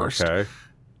First. Okay.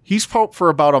 He's pope for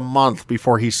about a month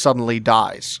before he suddenly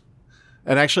dies.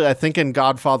 And actually, I think in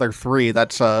Godfather 3,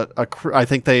 that's I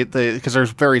think they because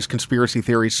there's various conspiracy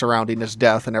theories surrounding his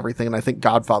death and everything, and I think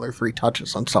Godfather 3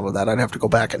 touches on some of that. I'd have to go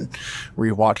back and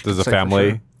rewatch. Does the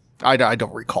family? Sure. I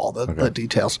don't recall the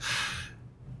details.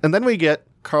 And then we get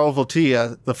Karol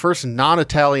Wojtyła, the first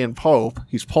non-Italian pope.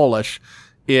 He's Polish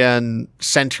in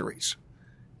centuries,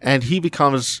 and he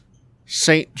becomes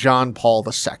Saint John Paul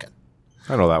II.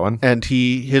 I know that one. And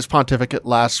his pontificate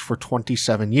lasts for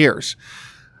 27 years.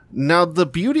 Now, the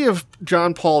beauty of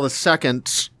John Paul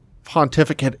II's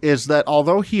pontificate is that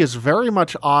although he is very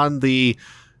much on the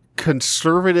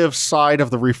conservative side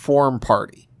of the Reform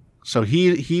Party, so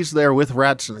he's there with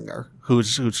Ratzinger,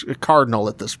 who's a cardinal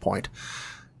at this point,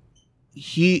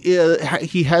 he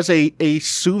has a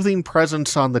soothing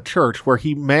presence on the church where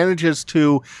he manages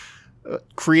to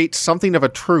create something of a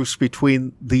truce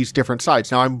between these different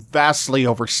sides. Now, I'm vastly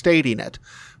overstating it,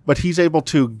 but he's able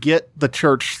to get the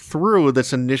church through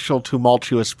this initial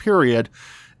tumultuous period.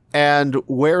 And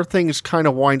where things kind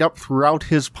of wind up throughout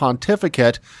his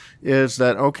pontificate is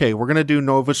that, okay, we're going to do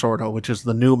Novus Ordo, which is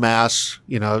the new mass,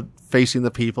 facing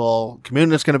the people.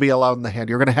 Communion is going to be allowed in the hand.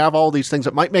 You're going to have all these things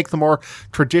that might make the more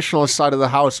traditionalist side of the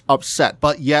house upset,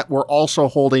 but yet we're also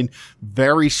holding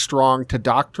very strong to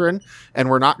doctrine, and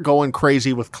we're not going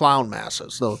crazy with clown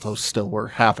masses, though those still were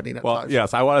happening at times.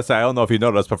 Yes, I want to say, I don't know if you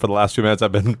noticed, but for the last few minutes,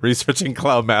 I've been researching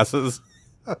clown masses.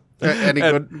 Any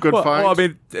good finds? Well, I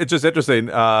mean, it's just interesting.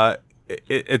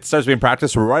 It starts being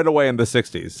practiced right away in the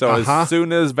 60s. So as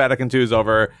soon as Vatican II is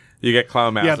over, you get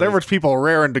clown masses. Yeah, there was people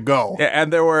raring to go.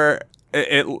 And there were,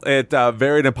 it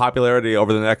varied in popularity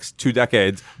over the next 2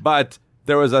 decades, but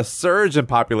there was a surge in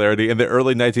popularity in the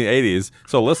early 1980s.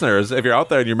 So listeners, if you're out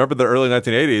there and you remember the early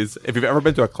 1980s, if you've ever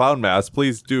been to a clown mass,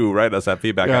 please do write us at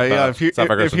feedback.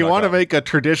 If you want to make a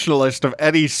traditionalist of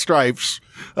any stripes,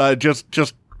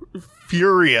 just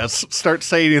furious, start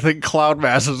saying you think clown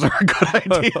masses are a good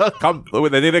idea.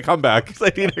 They need to come back.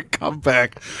 They need to come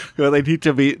back. They need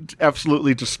to be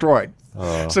absolutely destroyed.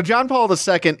 So John Paul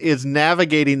II is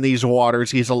navigating these waters.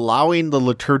 He's allowing the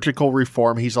liturgical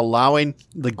reform. He's allowing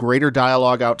the greater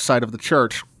dialogue outside of the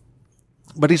church.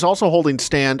 But he's also holding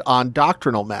stand on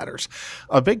doctrinal matters.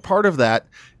 A big part of that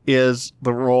is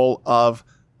the role of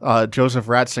Joseph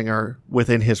Ratzinger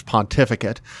within his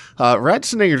pontificate.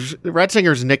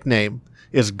 Ratzinger's nickname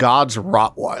is God's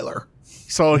Rottweiler.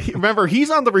 So remember,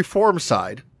 he's on the reform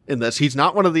side in this. He's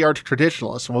not one of the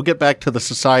arch-traditionalists, and we'll get back to the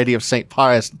Society of St.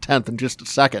 Pius X in just a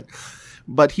second.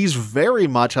 But he's very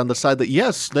much on the side that,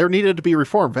 yes, there needed to be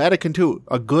reform. Vatican II,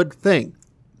 a good thing.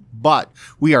 But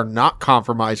we are not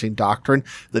compromising doctrine.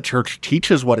 The church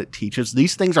teaches what it teaches.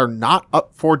 These things are not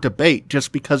up for debate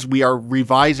just because we are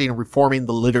revising and reforming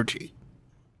the liturgy.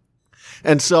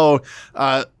 And so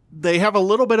they have a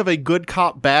little bit of a good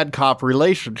cop, bad cop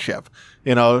relationship.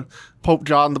 Pope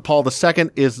John Paul II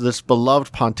is this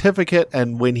beloved pontificate,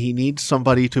 and when he needs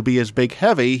somebody to be his big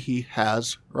heavy, he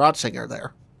has Ratzinger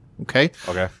there. Okay?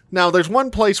 Now, there's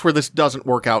one place where this doesn't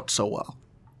work out so well.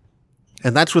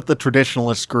 And that's with the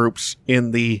traditionalist groups in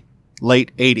the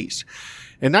late 80s.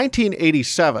 In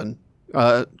 1987,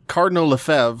 Cardinal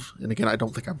Lefebvre, and again, I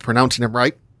don't think I'm pronouncing him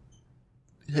right,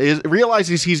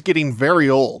 realizes he's getting very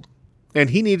old,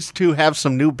 and he needs to have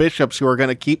some new bishops who are going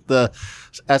to keep the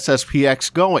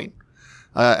SSPX going,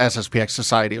 SSPX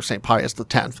Society of St. Pius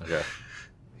X. Okay.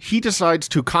 He decides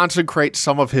to consecrate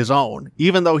some of his own,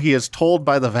 even though he is told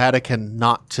by the Vatican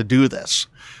not to do this.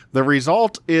 The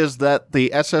result is that the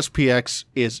SSPX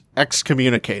is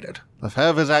excommunicated.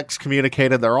 Lefebvre is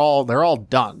excommunicated. They're all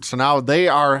done. So now they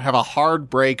have a hard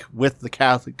break with the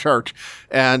Catholic Church.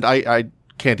 And I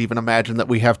can't even imagine that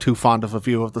we have too fond of a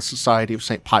view of the Society of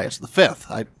St. Pius V.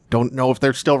 I don't know if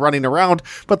they're still running around,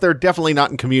 but they're definitely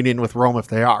not in communion with Rome if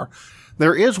they are.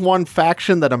 There is one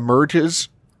faction that emerges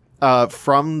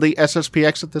from the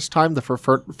SSPX at this time, the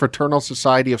Fraternal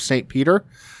Society of St. Peter,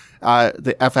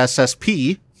 the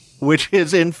FSSP, which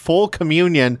is in full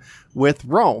communion with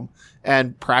Rome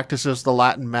and practices the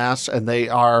Latin Mass, and they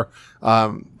are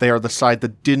the side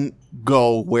that didn't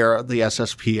go where the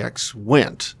SSPX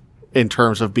went in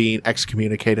terms of being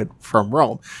excommunicated from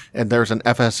Rome. And there's an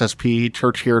FSSP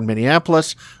church here in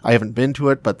Minneapolis. I haven't been to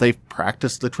it, but they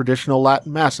practice the traditional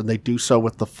Latin Mass, and they do so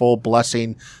with the full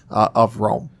blessing of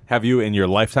Rome. Have you in your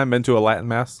lifetime been to a Latin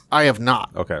Mass? I have not.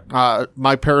 Okay.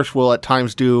 My parish will at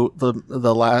times do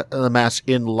the Mass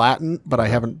in Latin, but I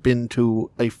haven't been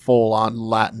to a full-on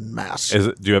Latin Mass.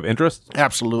 Do you have interest?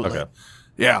 Absolutely. Okay.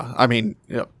 Yeah. I mean,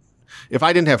 if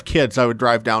I didn't have kids, I would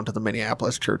drive down to the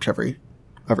Minneapolis church every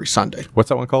Sunday. What's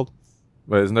that one called?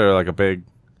 Wait, isn't there like a big...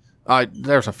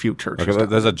 There's a few churches. Okay,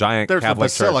 there's a giant Catholic church.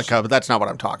 There's a basilica, but that's not what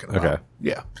I'm talking about. Okay.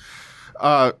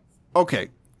 Yeah. Okay.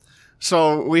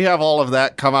 So we have all of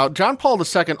that come out. John Paul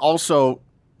II also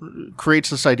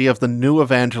creates this idea of the new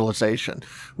evangelization,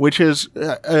 which is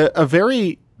a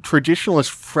very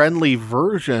traditionalist-friendly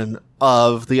version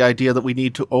of the idea that we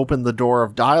need to open the door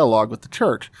of dialogue with the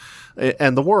church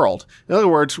and the world. In other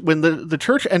words, when the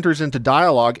church enters into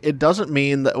dialogue, it doesn't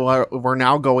mean that we're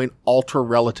now going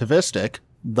ultra-relativistic,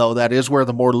 though that is where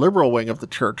the more liberal wing of the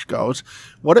church goes.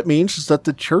 What it means is that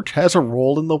the church has a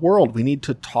role in the world. We need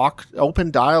to open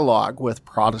dialogue with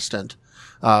Protestant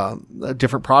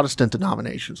different Protestant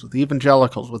denominations, with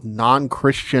evangelicals, with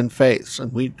non-Christian faiths,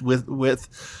 and with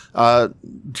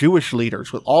Jewish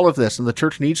leaders, with all of this. And the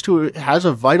church has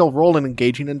a vital role in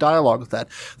engaging in dialogue with that.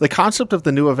 The concept of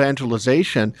the new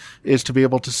evangelization is to be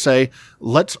able to say,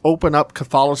 let's open up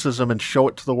Catholicism and show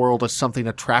it to the world as something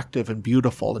attractive and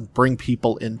beautiful, and bring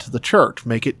people into the church,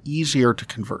 make it easier to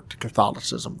convert to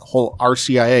Catholicism. The whole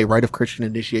RCIA, Rite of Christian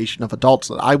Initiation of Adults,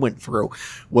 that I went through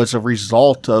was a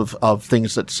result of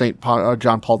things that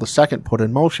John Paul II put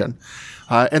in motion.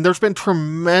 And there's been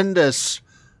tremendous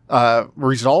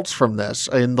results from this.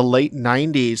 In the late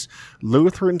 90s,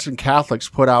 Lutherans and Catholics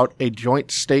put out a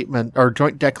joint statement or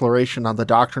joint declaration on the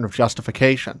doctrine of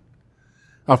justification.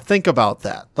 Now think about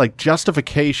that. Like,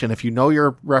 justification, if you know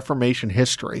your Reformation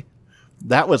history,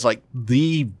 that was like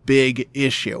the big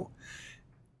issue.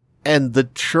 And the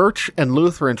church and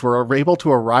Lutherans were able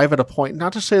to arrive at a point,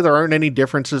 not to say there aren't any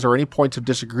differences or any points of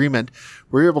disagreement.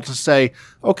 We're able to say,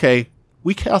 okay,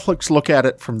 we Catholics look at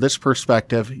it from this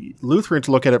perspective, Lutherans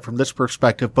look at it from this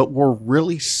perspective, but we're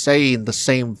really saying the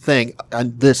same thing.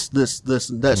 And this,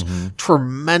 and this. Mm-hmm.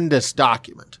 Tremendous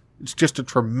document. It's just a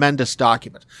tremendous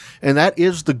document. And that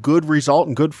is the good result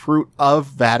and good fruit of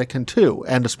Vatican II,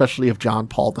 and especially of John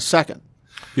Paul II.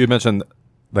 You mentioned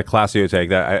the class you take,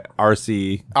 that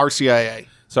RCIA.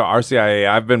 So RCIA,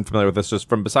 I've been familiar with this just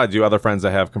from, besides you, other friends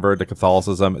that have converted to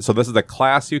Catholicism. So this is the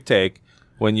class you take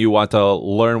when you want to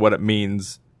learn what it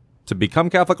means to become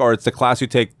Catholic, or it's the class you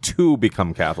take to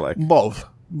become Catholic? Both.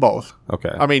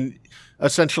 Okay. I mean,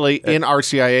 essentially in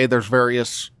RCIA, there's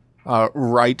various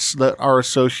rights that are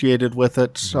associated with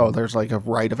it. So there's like a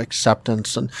right of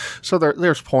acceptance, and so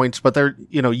there's points, but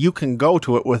you can go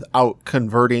to it without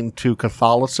converting to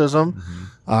Catholicism.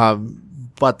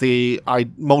 But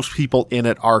most people in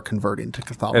it are converting to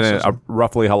Catholicism. And then,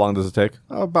 roughly how long does it take?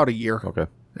 About a year. Okay.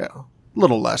 Yeah. A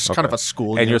little less. Okay. Kind of a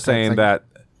school year. And you're saying that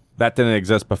didn't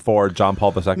exist before John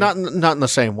Paul II? Not in the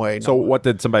same way. No. So what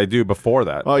did somebody do before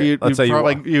that? Well,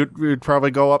 you'd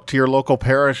probably go up to your local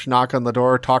parish, knock on the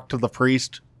door, talk to the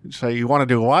priest, say, you want to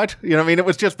do what? You know what I mean? It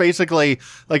was just basically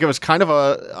like, it was kind of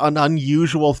an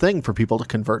unusual thing for people to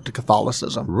convert to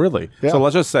Catholicism. Really? Yeah. So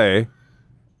let's just say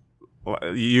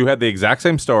you had the exact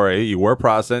same story. You were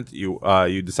Protestant.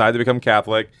 You decided to become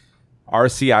Catholic.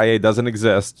 RCIA doesn't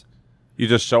exist. You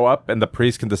just show up and the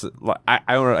priest can I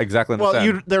don't exactly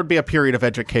understand. Well, there'd be a period of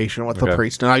education with the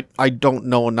priest, and I don't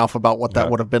know enough about what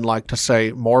that would have been like to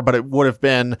say more, but it would have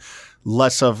been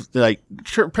less of like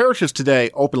parishes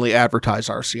today openly advertise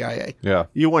RCIA. Yeah.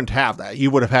 You wouldn't have that. You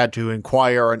would have had to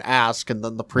inquire and ask, and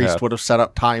then the priest would have set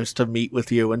up times to meet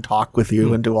with you and talk with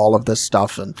you and do all of this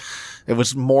stuff. And it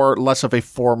was less of a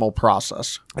formal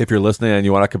process. If you're listening and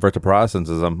you want to convert to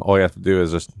Protestantism, all you have to do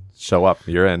is just show up.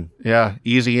 You're in. Yeah.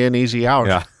 Easy in, easy out.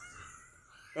 Yeah.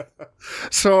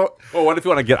 So, well, what if you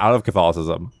want to get out of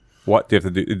Catholicism? What do you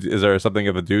have to do? Is there something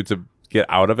you have to do to get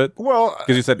out of it? Well,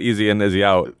 because you said easy in, easy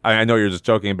out. I know you're just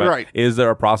joking, but is there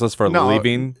a process for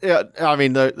leaving? Yeah, I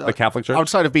mean the Catholic Church.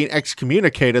 Outside of being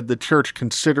excommunicated, the Church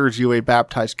considers you a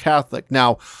baptized Catholic.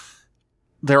 Now,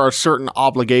 there are certain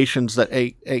obligations that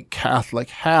a Catholic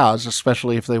has,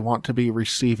 especially if they want to be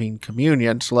receiving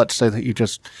communion. So let's say that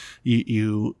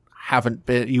you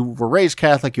were raised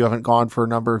Catholic, you haven't gone for a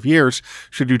number of years.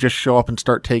 Should you just show up and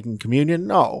start taking communion?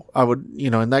 No. I would,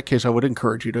 in that case, I would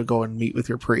encourage you to go and meet with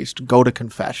your priest, go to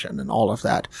confession and all of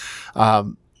that.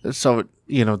 So,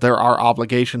 there are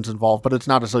obligations involved, but it's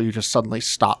not as though you just suddenly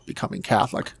stop becoming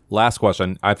Catholic. Last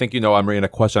question. I think I'm reading a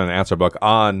question and answer book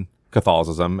on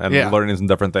Catholicism and learning some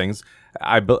different things.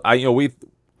 I've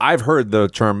heard the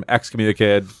term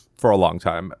excommunicated for a long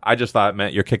time. I just thought it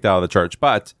meant you're kicked out of the church,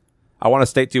 but I want to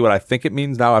state to you what I think it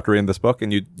means now after reading this book,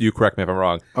 and you correct me if I'm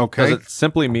wrong. Okay. Does it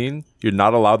simply mean you're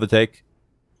not allowed to take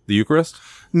the Eucharist?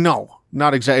 No,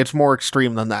 not exactly. It's more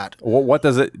extreme than that. What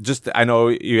does it, I know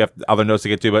you have other notes to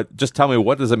get to, but just tell me,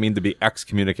 what does it mean to be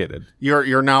excommunicated?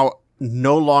 You're now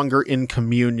no longer in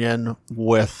communion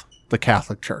with the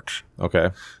Catholic Church.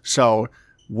 Okay. So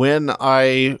when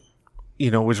I,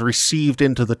 was received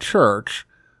into the church,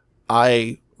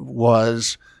 I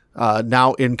was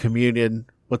now in communion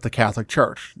with the Catholic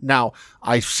Church. Now,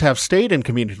 I have stayed in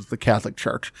communion with the Catholic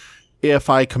Church. If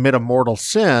I commit a mortal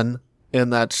sin in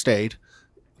that state,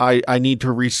 I need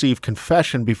to receive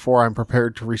confession before I'm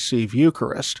prepared to receive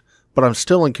Eucharist, but I'm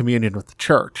still in communion with the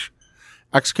Church.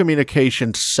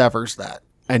 Excommunication severs that,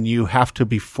 and you have to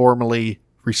be formally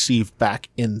received back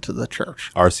into the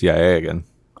Church. RCIA again.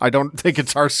 I don't think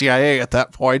it's RCIA at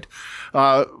that point.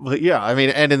 But yeah, I mean,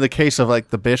 and in the case of like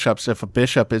the bishops, if a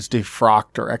bishop is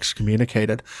defrocked or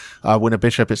excommunicated, when a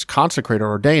bishop is consecrated or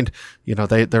ordained,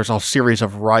 there's a series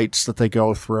of rites that they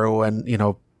go through,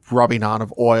 and, rubbing on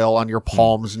of oil on your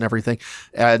palms and everything.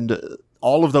 And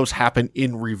all of those happen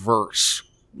in reverse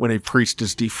when a priest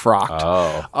is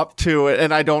defrocked. Up to,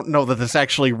 and I don't know that this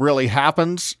actually really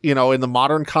happens, in the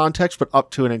modern context, but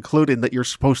up to and including that you're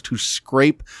supposed to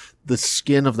scrape the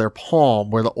skin of their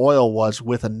palm where the oil was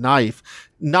with a knife,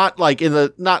 not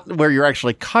where you're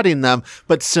actually cutting them,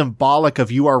 but symbolic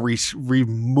of you are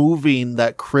removing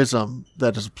that chrism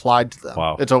that is applied to them.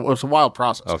 Wow. It's a wild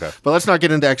process. Okay. But let's not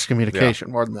get into excommunication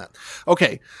more than that.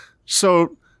 Okay.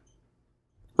 So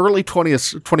early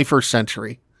 21st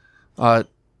century,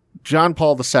 John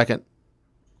Paul II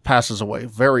passes away,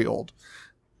 very old.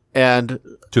 And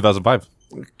 2005.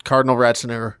 Cardinal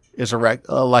Ratzinger is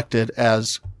elected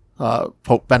as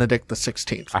Pope Benedict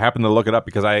XVI. I happened to look it up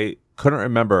because I couldn't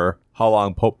remember how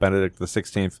long Pope Benedict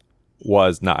XVI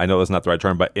was. Not, I know that's not the right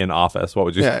term, but in office. What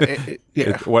would you say?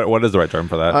 What is the right term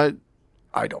for that?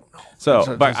 I don't know.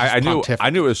 So, but I knew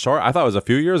it was short. I thought it was a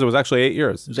few years. It was actually 8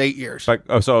 years. It was 8 years. Like,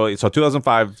 so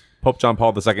 2005, Pope John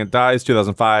Paul II dies.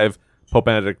 2005, Pope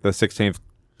Benedict XVI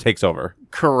takes over.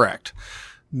 Correct.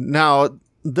 Now,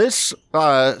 this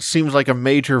seems like a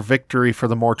major victory for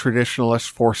the more traditionalist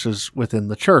forces within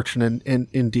the church, and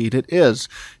indeed it is.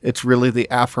 It's really the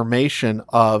affirmation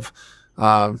of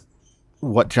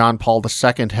what John Paul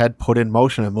II had put in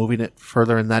motion and moving it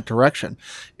further in that direction.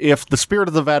 If the spirit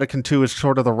of the Vatican II is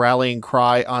sort of the rallying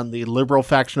cry on the liberal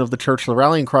faction of the church, the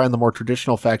rallying cry on the more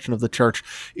traditional faction of the church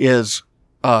is,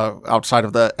 outside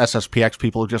of the SSPX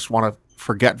people who just want to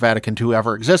forget Vatican II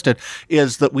ever existed,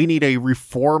 is that we need a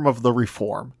reform of the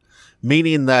reform,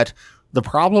 meaning that the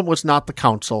problem was not the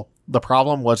council. The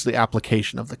problem was the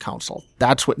application of the council.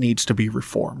 That's what needs to be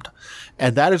reformed.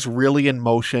 And that is really in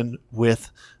motion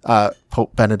with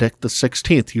Pope Benedict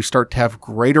XVI. You start to have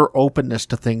greater openness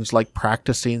to things like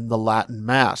practicing the Latin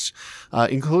Mass,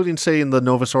 including saying the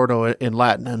Novus Ordo in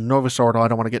Latin. And Novus Ordo, I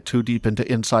don't want to get too deep into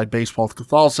inside baseball with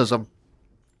Catholicism,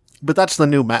 but that's the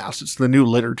new Mass. It's the new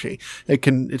liturgy.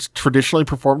 It's traditionally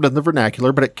performed in the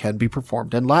vernacular, but it can be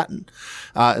performed in Latin.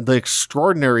 The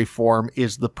extraordinary form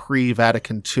is the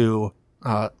pre-Vatican II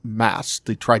Mass,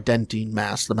 the Tridentine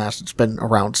Mass, the Mass that's been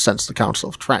around since the Council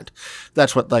of Trent.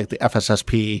 That's what like the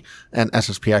FSSP and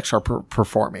SSPX are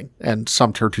performing, and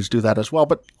some churches do that as well.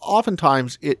 But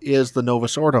oftentimes it is the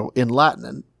Novus Ordo in Latin,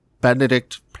 and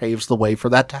Benedict paves the way for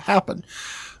that to happen.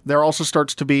 There also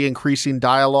starts to be increasing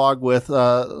dialogue with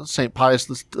St.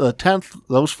 Pius X,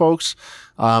 those folks.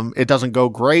 It doesn't go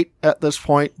great at this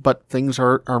point, but things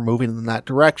are moving in that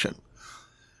direction.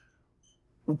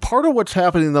 Part of what's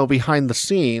happening, though, behind the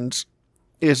scenes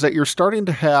is that you're starting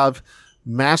to have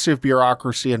massive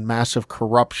bureaucracy and massive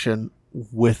corruption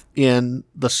within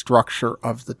the structure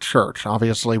of the church.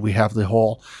 Obviously, we have the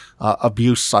whole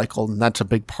abuse cycle, and that's a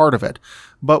big part of it.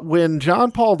 But when John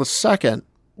Paul II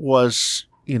was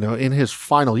in his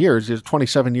final years, his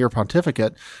 27-year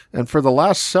pontificate, and for the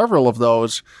last several of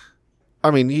those,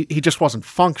 I mean, he just wasn't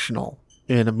functional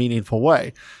in a meaningful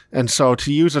way. And so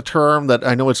to use a term that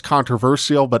I know it's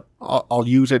controversial, but I'll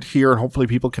use it here and hopefully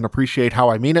people can appreciate how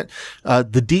I mean it,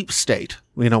 the deep state,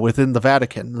 within the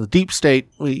Vatican. The deep state,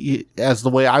 as the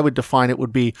way I would define it,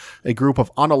 would be a group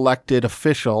of unelected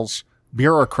officials,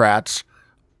 bureaucrats,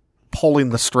 pulling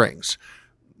the strings.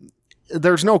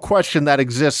 There's no question that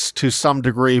exists to some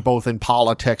degree, both in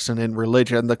politics and in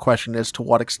religion. The question is to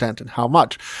what extent and how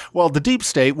much. Well, the deep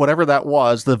state, whatever that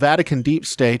was, the Vatican deep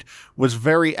state was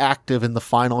very active in the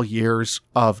final years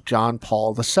of John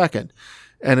Paul II.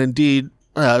 And indeed,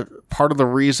 part of the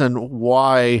reason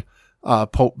why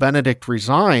Pope Benedict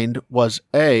resigned was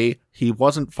A, he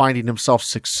wasn't finding himself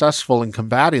successful in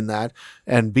combating that,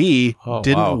 and B,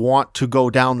 didn't want to go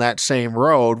down that same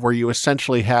road where you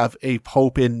essentially have a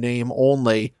pope in name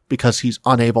only because he's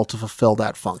unable to fulfill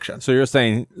that function. So you're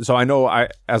saying, so I know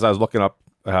as I was looking up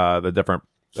the different,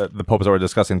 the popes that we're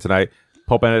discussing tonight,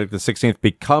 Pope Benedict XVI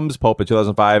becomes pope in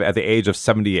 2005 at the age of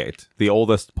 78, the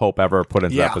oldest pope ever put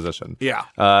into that position.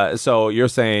 Yeah. So you're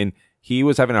saying he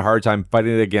was having a hard time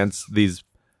fighting against these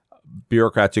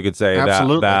bureaucrats, you could say,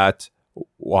 that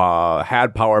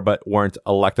had power but weren't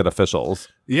elected officials.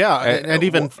 Yeah, and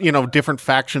even different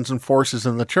factions and forces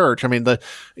in the church. I mean,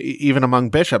 even among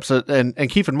bishops. And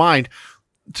keep in mind,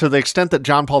 to the extent that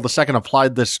John Paul II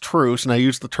applied this truce, and I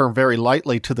use the term very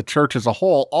lightly, to the church as a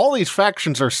whole, all these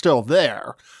factions are still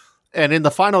there. And in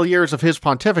the final years of his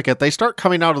pontificate, they start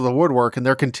coming out of the woodwork, and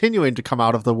they're continuing to come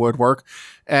out of the woodwork.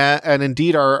 And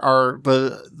indeed,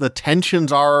 the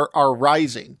tensions are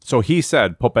rising. So he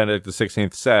said, Pope Benedict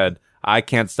XVI said, I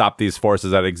can't stop these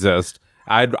forces that exist.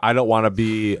 I don't want to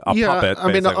be a puppet.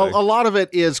 I mean, a lot of it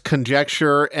is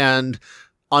conjecture and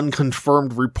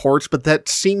unconfirmed reports, but that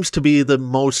seems to be the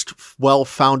most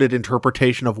well-founded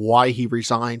interpretation of why he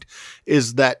resigned,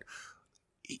 is that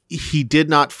he did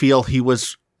not feel he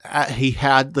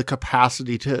had the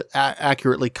capacity to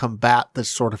accurately combat this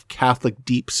sort of Catholic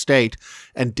deep state,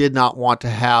 and did not want to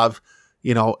have, a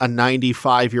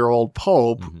 95-year-old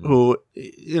pope who,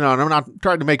 and I'm not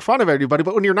trying to make fun of everybody,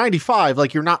 but when you're 95,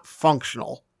 like, you're not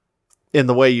functional in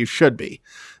the way you should be.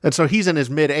 And so he's in his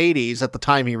mid-80s at the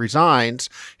time he resigns.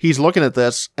 He's looking at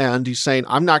this and he's saying,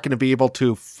 I'm not going to be able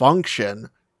to function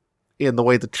in the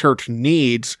way the church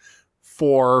needs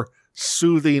for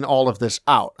soothing all of this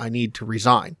out. I need to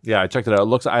resign. Yeah, I checked it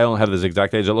out. I don't have his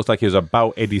exact age. It looks like he was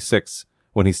about 86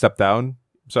 when he stepped down.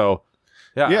 So,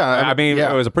 I mean,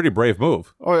 it was a pretty brave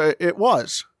move. Oh, it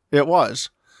was. It was.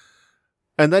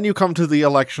 And then you come to the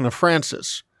election of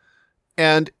Francis.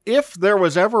 And if there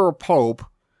was ever a pope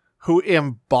who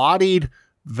embodied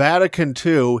Vatican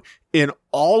II in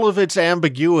all of its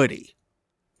ambiguity,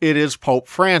 it is Pope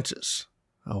Francis.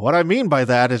 What I mean by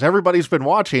that is everybody's been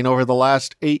watching over the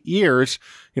last 8 years.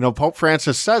 Pope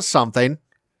Francis says something.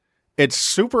 It's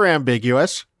super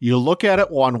ambiguous. You look at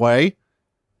it one way,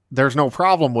 there's no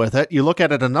problem with it. You look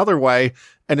at it another way,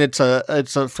 and it's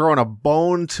throwing a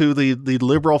bone to the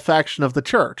liberal faction of the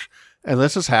church. And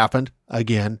this has happened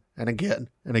again and again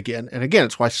and again and again.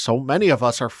 It's why so many of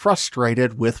us are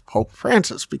frustrated with Pope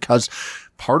Francis, because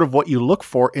part of what you look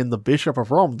for in the Bishop of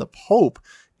Rome, the Pope,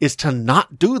 is to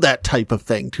not do that type of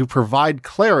thing, to provide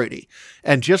clarity.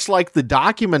 And just like the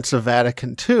documents of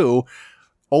Vatican II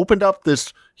opened up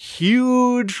this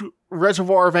huge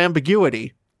reservoir of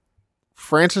ambiguity,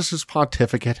 Francis's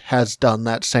pontificate has done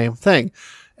that same thing.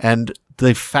 And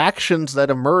the factions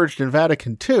that emerged in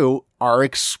Vatican II are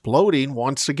exploding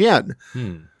once again.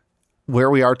 Where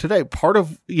we are today. Part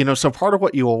of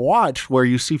what you will watch, where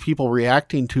you see people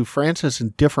reacting to Francis in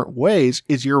different ways,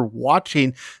 is you're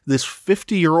watching this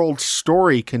 50-year-old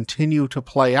story continue to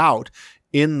play out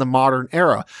in the modern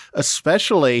era,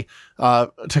 especially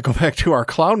to go back to our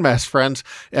clown mass friends.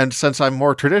 And since I'm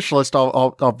more traditionalist,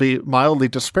 I'll be mildly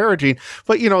disparaging.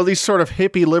 But, these sort of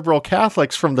hippie liberal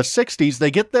Catholics from the 60s,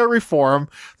 they get their reform.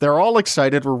 They're all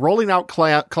excited. We're rolling out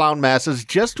clown masses.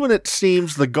 Just when it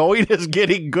seems the going is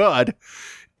getting good,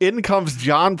 in comes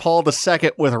John Paul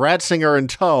II with Ratzinger in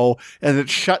tow, and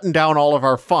it's shutting down all of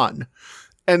our fun.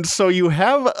 And so you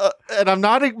have, and I'm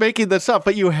not making this up,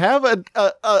 but you have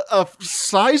a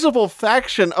sizable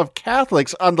faction of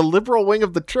Catholics on the liberal wing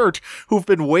of the church who've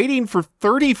been waiting for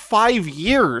 35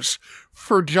 years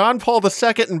for John Paul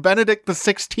II and Benedict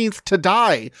XVI to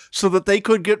die so that they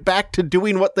could get back to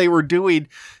doing what they were doing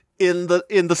in the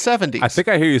 70s. I think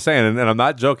I hear you saying, and I'm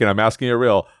not joking, I'm asking you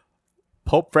real,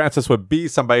 Pope Francis would be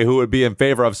somebody who would be in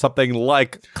favor of something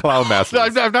like clown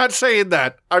masses. I'm not saying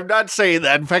that. I'm not saying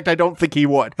that. In fact, I don't think he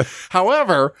would.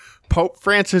 However, Pope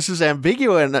Francis is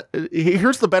ambiguous.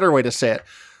 Here's the better way to say it.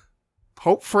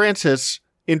 Pope Francis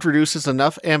introduces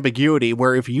enough ambiguity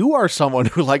where if you are someone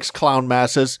who likes clown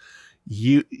masses,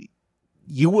 you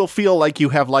will feel like you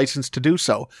have license to do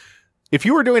so. If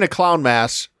you were doing a clown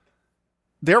mass,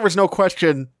 there was no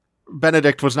question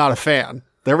Benedict was not a fan.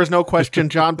 There was no question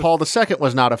John Paul II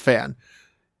was not a fan.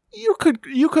 You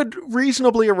could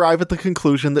reasonably arrive at the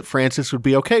conclusion that Francis would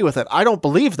be okay with it. I don't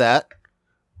believe that,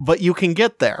 but you can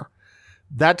get there.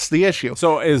 That's the issue.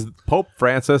 So is Pope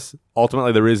Francis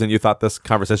ultimately the reason you thought this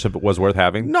conversation was worth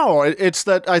having? No, it's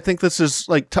that I think this is,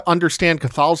 like, to understand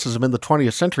Catholicism in the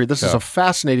 20th century, this is a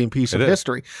fascinating piece of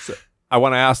history. So I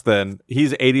want to ask then,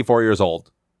 he's 84 years old.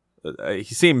 He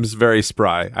seems very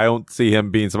spry. I don't see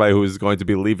him being somebody who is going to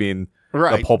be leaving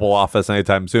the papal office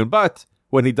anytime soon. But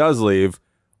when he does leave,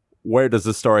 where does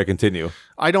the story continue?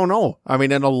 I don't know. I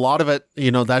mean, and a lot of it,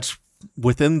 that's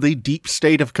within the deep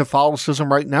state of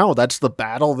Catholicism right now. That's the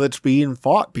battle that's being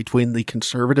fought between the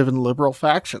conservative and liberal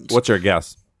factions. What's your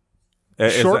guess?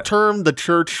 Short term, the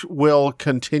church will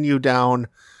continue down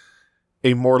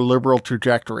a more liberal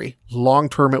trajectory. Long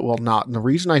term, it will not. And the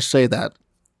reason I say that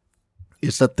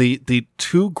is that the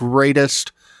two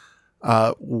greatest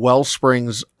well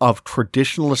springs of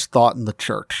traditionalist thought in the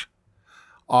church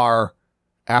are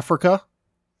Africa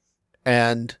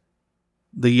and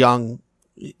the young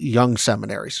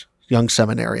seminaries, young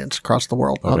seminarians across the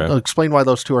world. Okay. I'll explain why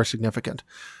those two are significant.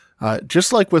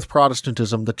 Just like with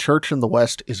Protestantism, the church in the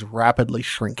West is rapidly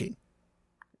shrinking,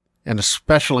 and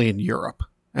especially in Europe.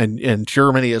 And in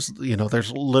Germany is,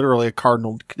 there's literally a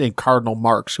cardinal named Cardinal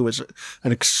Marx, who is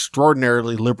an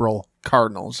extraordinarily liberal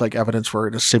cardinal. It's like evidence for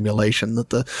it a simulation that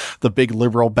the big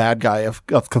liberal bad guy of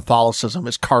Catholicism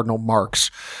is Cardinal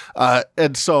Marx.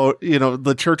 And so,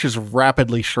 the church is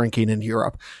rapidly shrinking in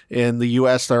Europe. In the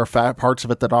U.S., there are parts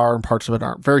of it that are and parts of it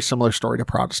aren't. Very similar story to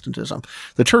Protestantism.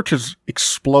 The church is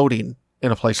exploding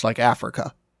in a place like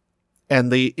Africa. And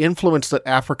the influence that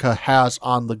Africa has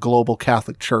on the global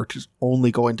Catholic Church is only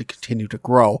going to continue to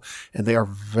grow. And they are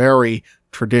very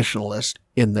traditionalist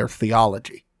in their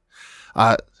theology.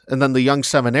 And then the young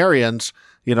seminarians,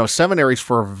 seminaries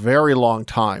for a very long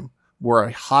time were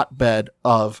a hotbed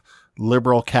of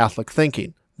liberal Catholic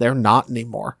thinking. They're not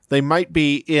anymore. They might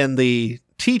be in the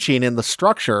teaching, in the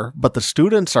structure, but the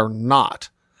students are not,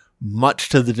 much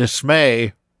to the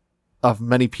dismay of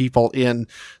many people in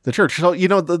the church. So,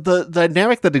 the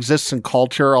dynamic that exists in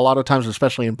culture, a lot of times,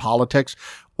 especially in politics,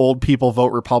 old people vote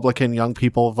Republican, young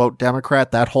people vote Democrat,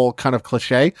 that whole kind of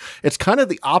cliche. It's kind of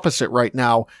the opposite right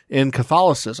now in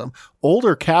Catholicism.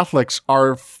 Older Catholics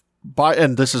are,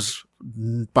 and this is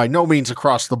by no means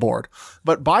across the board,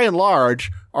 but by and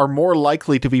large are more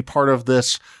likely to be part of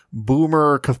this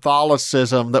boomer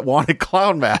Catholicism that wanted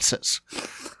clown masses.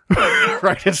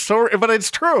 Right? But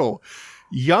it's true.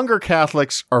 Younger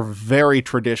Catholics are very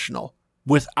traditional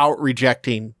without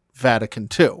rejecting Vatican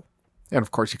II. And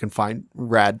of course, you can find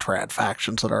rad-trad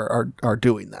factions that are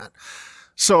doing that.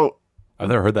 So I've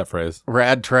never heard that phrase.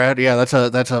 Rad-trad, yeah, that's a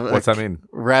what's that mean?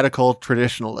 Radical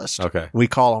traditionalist. Okay. We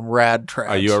call them rad-trads.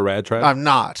 Are you a rad-trad? I'm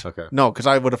not. Okay. No, because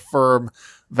I would affirm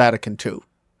Vatican II.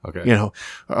 Okay.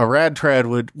 A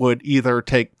rad-trad would either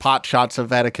take pot shots of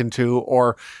Vatican II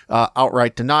or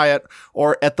outright deny it,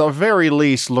 or at the very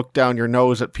least look down your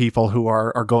nose at people who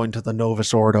are going to the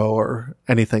Novus Ordo or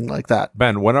anything like that.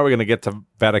 Ben, when are we going to get to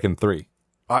Vatican III?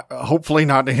 Hopefully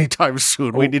not anytime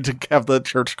soon. We need to have the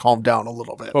church calm down a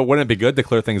little bit. Well, wouldn't it be good to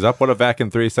clear things up? What if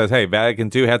Vatican III says, hey, Vatican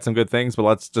II had some good things, but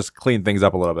let's just clean things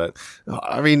up a little bit?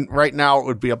 I mean, right now it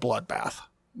would be a bloodbath.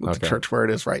 With the church where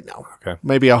it is right now. Okay.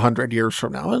 Maybe 100 years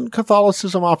from now. And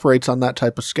Catholicism operates on that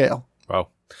type of scale. Wow.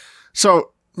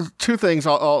 So, two things.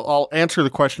 I'll answer the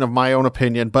question of my own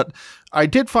opinion, but I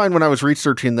did find when I was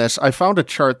researching this, I found a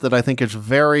chart that I think is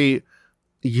very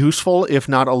useful, if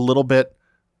not a little bit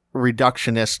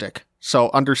reductionistic. So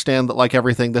understand that, like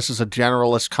everything, this is a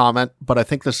generalist comment, but I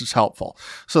think this is helpful.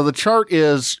 So the chart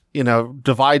is,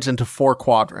 divides into 4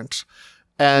 quadrants.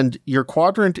 And your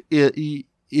quadrant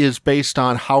is based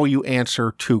on how you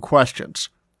answer 2 questions.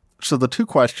 So the 2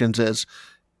 questions is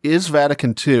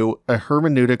Vatican II a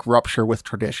hermeneutic rupture with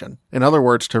tradition? In other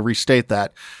words, to restate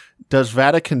that, does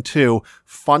Vatican II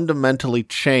fundamentally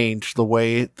change the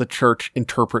way the church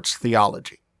interprets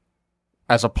theology,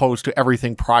 as opposed to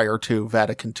everything prior to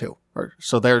Vatican II?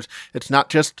 So it's not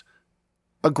just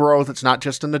a growth, it's not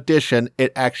just an addition,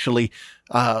 it actually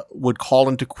would call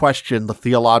into question the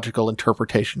theological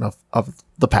interpretation of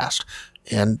the past.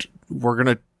 And we're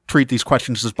going to treat these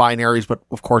questions as binaries, but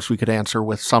of course we could answer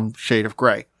with some shade of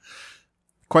gray.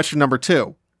 Question number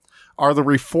 2. Are the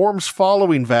reforms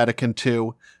following Vatican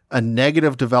II a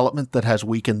negative development that has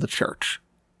weakened the church?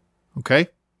 Okay?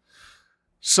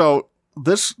 So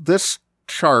this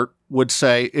chart would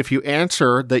say, if you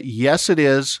answer that yes, it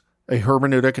is a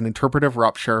hermeneutic and interpretive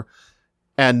rupture,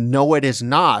 and no, it is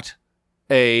not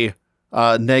a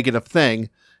negative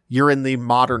thing, you're in the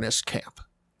modernist camp.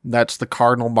 That's the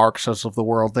Cardinal Marxes of the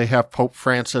world. They have Pope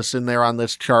Francis in there on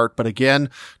this chart, but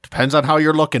again, depends on how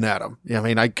you're looking at him. I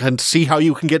mean, I can see how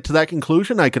you can get to that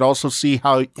conclusion. I could also see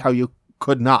how you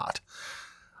could not.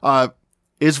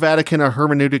 Is Vatican a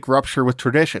hermeneutic rupture with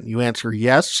tradition? You answer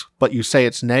yes, but you say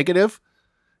it's negative.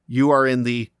 You are in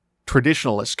the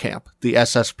traditionalist camp, the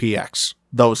SSPX,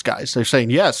 those guys. They're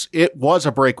saying, yes, it was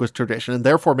a break with tradition, and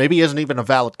therefore maybe isn't even a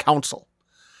valid council.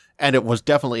 And it was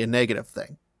definitely a negative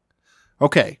thing.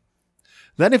 Okay.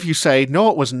 Then if you say, no,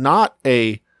 it was not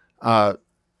a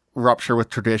rupture with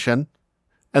tradition,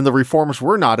 and the reforms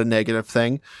were not a negative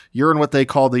thing, you're in what they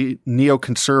call the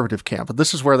neoconservative camp. But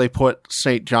this is where they put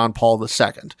St. John Paul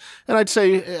II. And I'd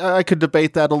say I could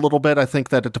debate that a little bit. I think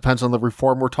that it depends on the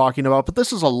reform we're talking about. But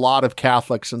this is a lot of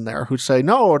Catholics in there who say,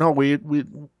 no, we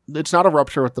it's not a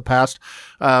rupture with the past.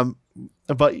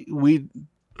 But we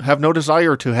have no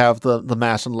desire to have the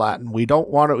Mass in Latin. We don't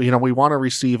want to, we want to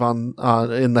receive on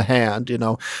in the hand.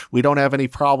 We don't have any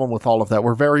problem with all of that.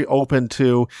 We're very open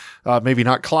to maybe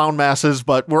not clown masses,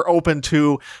 but we're open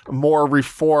to more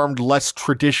reformed, less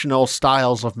traditional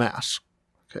styles of Mass.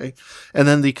 Okay, and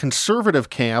then the conservative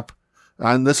camp,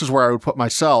 and this is where I would put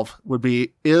myself, would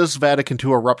be: is Vatican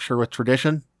II a rupture with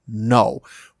tradition? No.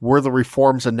 Were the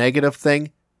reforms a negative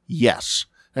thing? Yes.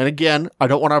 And again, I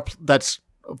don't want to, that's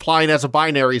applying as a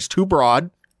binary is too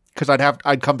broad because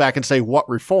I'd come back and say what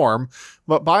reform.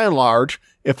 But by and large,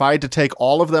 if I had to take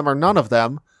all of them or none of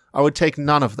them, I would take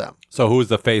none of them. So who's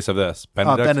the face of this?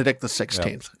 Benedict? Benedict the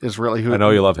 16th is really who. I know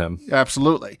you love him.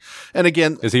 Absolutely. And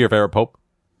again, is he your favorite pope?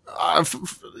 I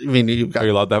mean, are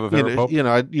you allowed to have a favorite pope?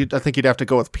 I think you'd have to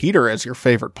go with Peter as your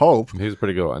favorite pope. He was a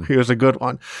pretty good one. He was a good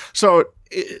one. So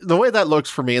the way that looks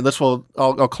for me, and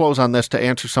I'll close on this to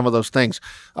answer some of those things.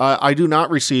 I do not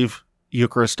receive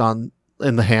Eucharist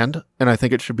in the hand, and I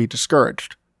think it should be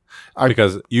discouraged.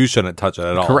 Because you shouldn't touch it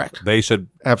at all. Correct. They should.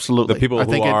 Absolutely. The people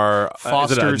who are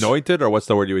is it anointed, or what's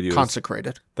the word you would use?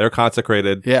 Consecrated. They're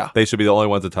consecrated. Yeah. They should be the only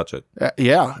ones to touch it.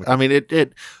 Yeah. I mean,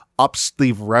 it ups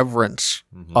the reverence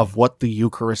of what the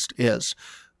Eucharist is.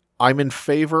 I'm in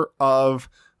favor of,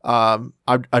 I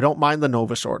don't mind the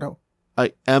Novus Ordo.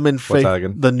 I am in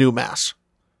favor the new Mass.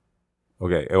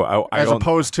 Okay. As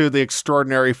opposed to the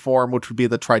extraordinary form, which would be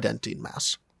the Tridentine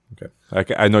Mass.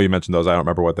 Okay. I know you mentioned those. I don't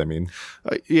remember what they mean.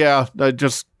 It's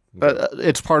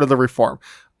part of the reform.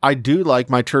 I do like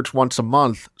my church once a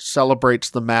month celebrates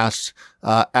the Mass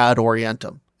ad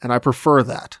orientem, and I prefer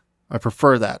that.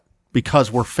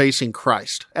 Because we're facing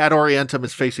Christ. Ad orientem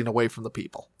is facing away from the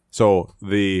people. So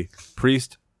the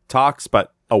priest talks,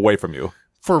 but away from you.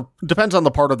 Depends on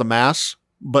the part of the Mass.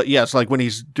 But yes, like when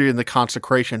he's doing the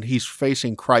consecration, he's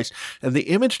facing Christ. And the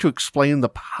image to explain the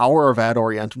power of ad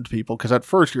orientem to people, because at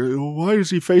first you're, why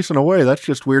is he facing away? That's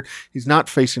just weird. He's not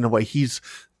facing away. He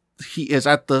is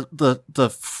at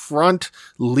the front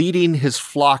leading his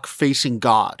flock facing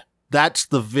God. That's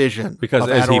the vision. Because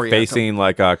is he facing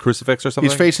like a crucifix or something?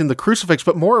 He's facing the crucifix,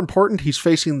 but more important, he's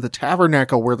facing the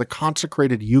tabernacle where the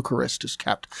consecrated Eucharist is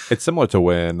kept. It's similar to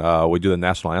when we do the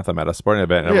national anthem at a sporting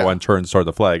event and everyone turns toward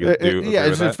the flag.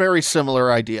 It's a very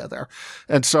similar idea there.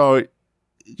 And so,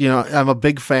 I'm a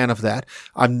big fan of that.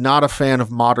 I'm not a fan of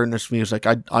modernist music.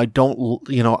 I don't,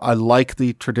 I like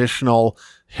the traditional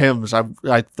hymns. I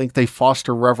think they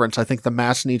foster reverence. I think the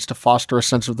Mass needs to foster a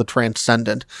sense of the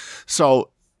transcendent.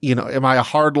 So, am I a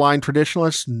hardline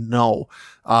traditionalist? No.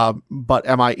 But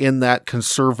am I in that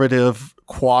conservative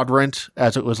quadrant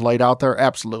as it was laid out there?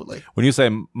 Absolutely. When you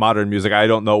say modern music, I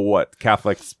don't know what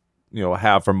Catholics,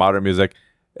 have for modern music.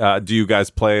 Do you guys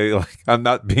play, like, I'm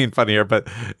not being funny here, but,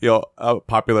 a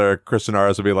popular Christian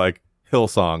artist would be like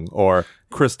Hillsong or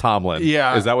Chris Tomlin.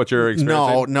 Yeah. Is that what you're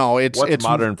experiencing? No. What's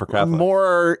modern for Catholics?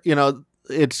 More,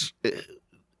 it's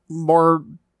more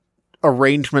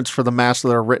arrangements for the Mass that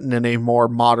are written in a more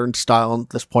modern style. At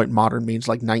this point, modern means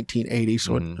like 1980,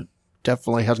 so it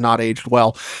definitely has not aged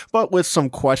well, but with some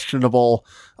questionable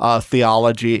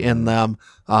theology in them.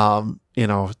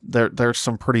 There's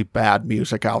some pretty bad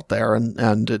music out there,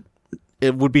 and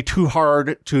it would be too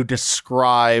hard to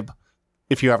describe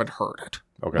if you haven't heard it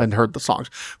and heard the songs.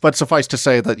 But suffice to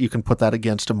say that you can put that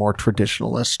against a more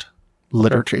traditionalist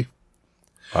liturgy.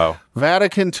 Oh,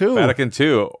 Vatican II.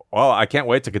 Well, I can't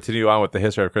wait to continue on with the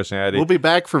history of Christianity. We'll be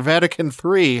back for Vatican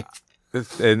III.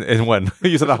 In when?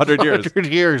 You said 100 years.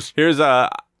 100 years. Here's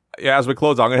as we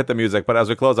close, I'm going to hit the music, but as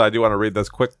we close, I do want to read this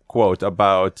quick quote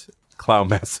about clown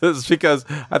masses because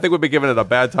I think we've been giving it a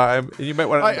bad time. And you might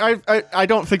want to. I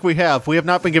don't think we have. We have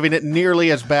not been giving it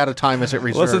nearly as bad a time as it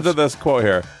reserves. Listen to this quote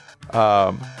here.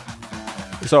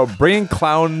 So bringing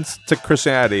clowns to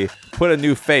Christianity put a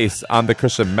new face on the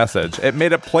Christian message. It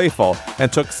made it playful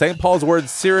and took St. Paul's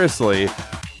words seriously.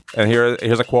 And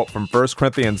here's a quote from 1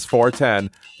 Corinthians 4:10.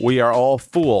 We are all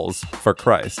fools for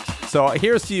Christ. So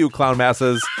here's to you, clown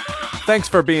masses. Thanks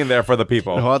for being there for the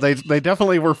people. Well, they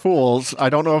definitely were fools. I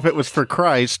don't know if it was for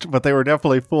Christ, but they were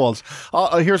definitely fools.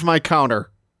 Here's my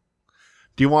counter.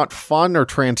 Do you want fun or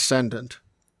transcendent?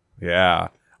 Yeah.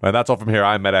 Well, that's all from here.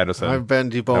 I'm Matt Anderson. I've been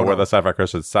Bono. And we're the Sci-Fi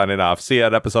Christians signing off. See you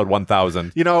at episode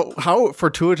 1000. How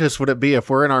fortuitous would it be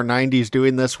if we're in our 90s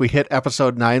doing this, we hit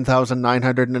episode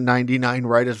 9,999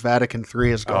 right as Vatican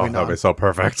III is going on? That'd be so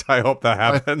perfect. I hope that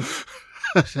happens.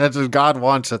 That's as God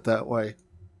wants it that way.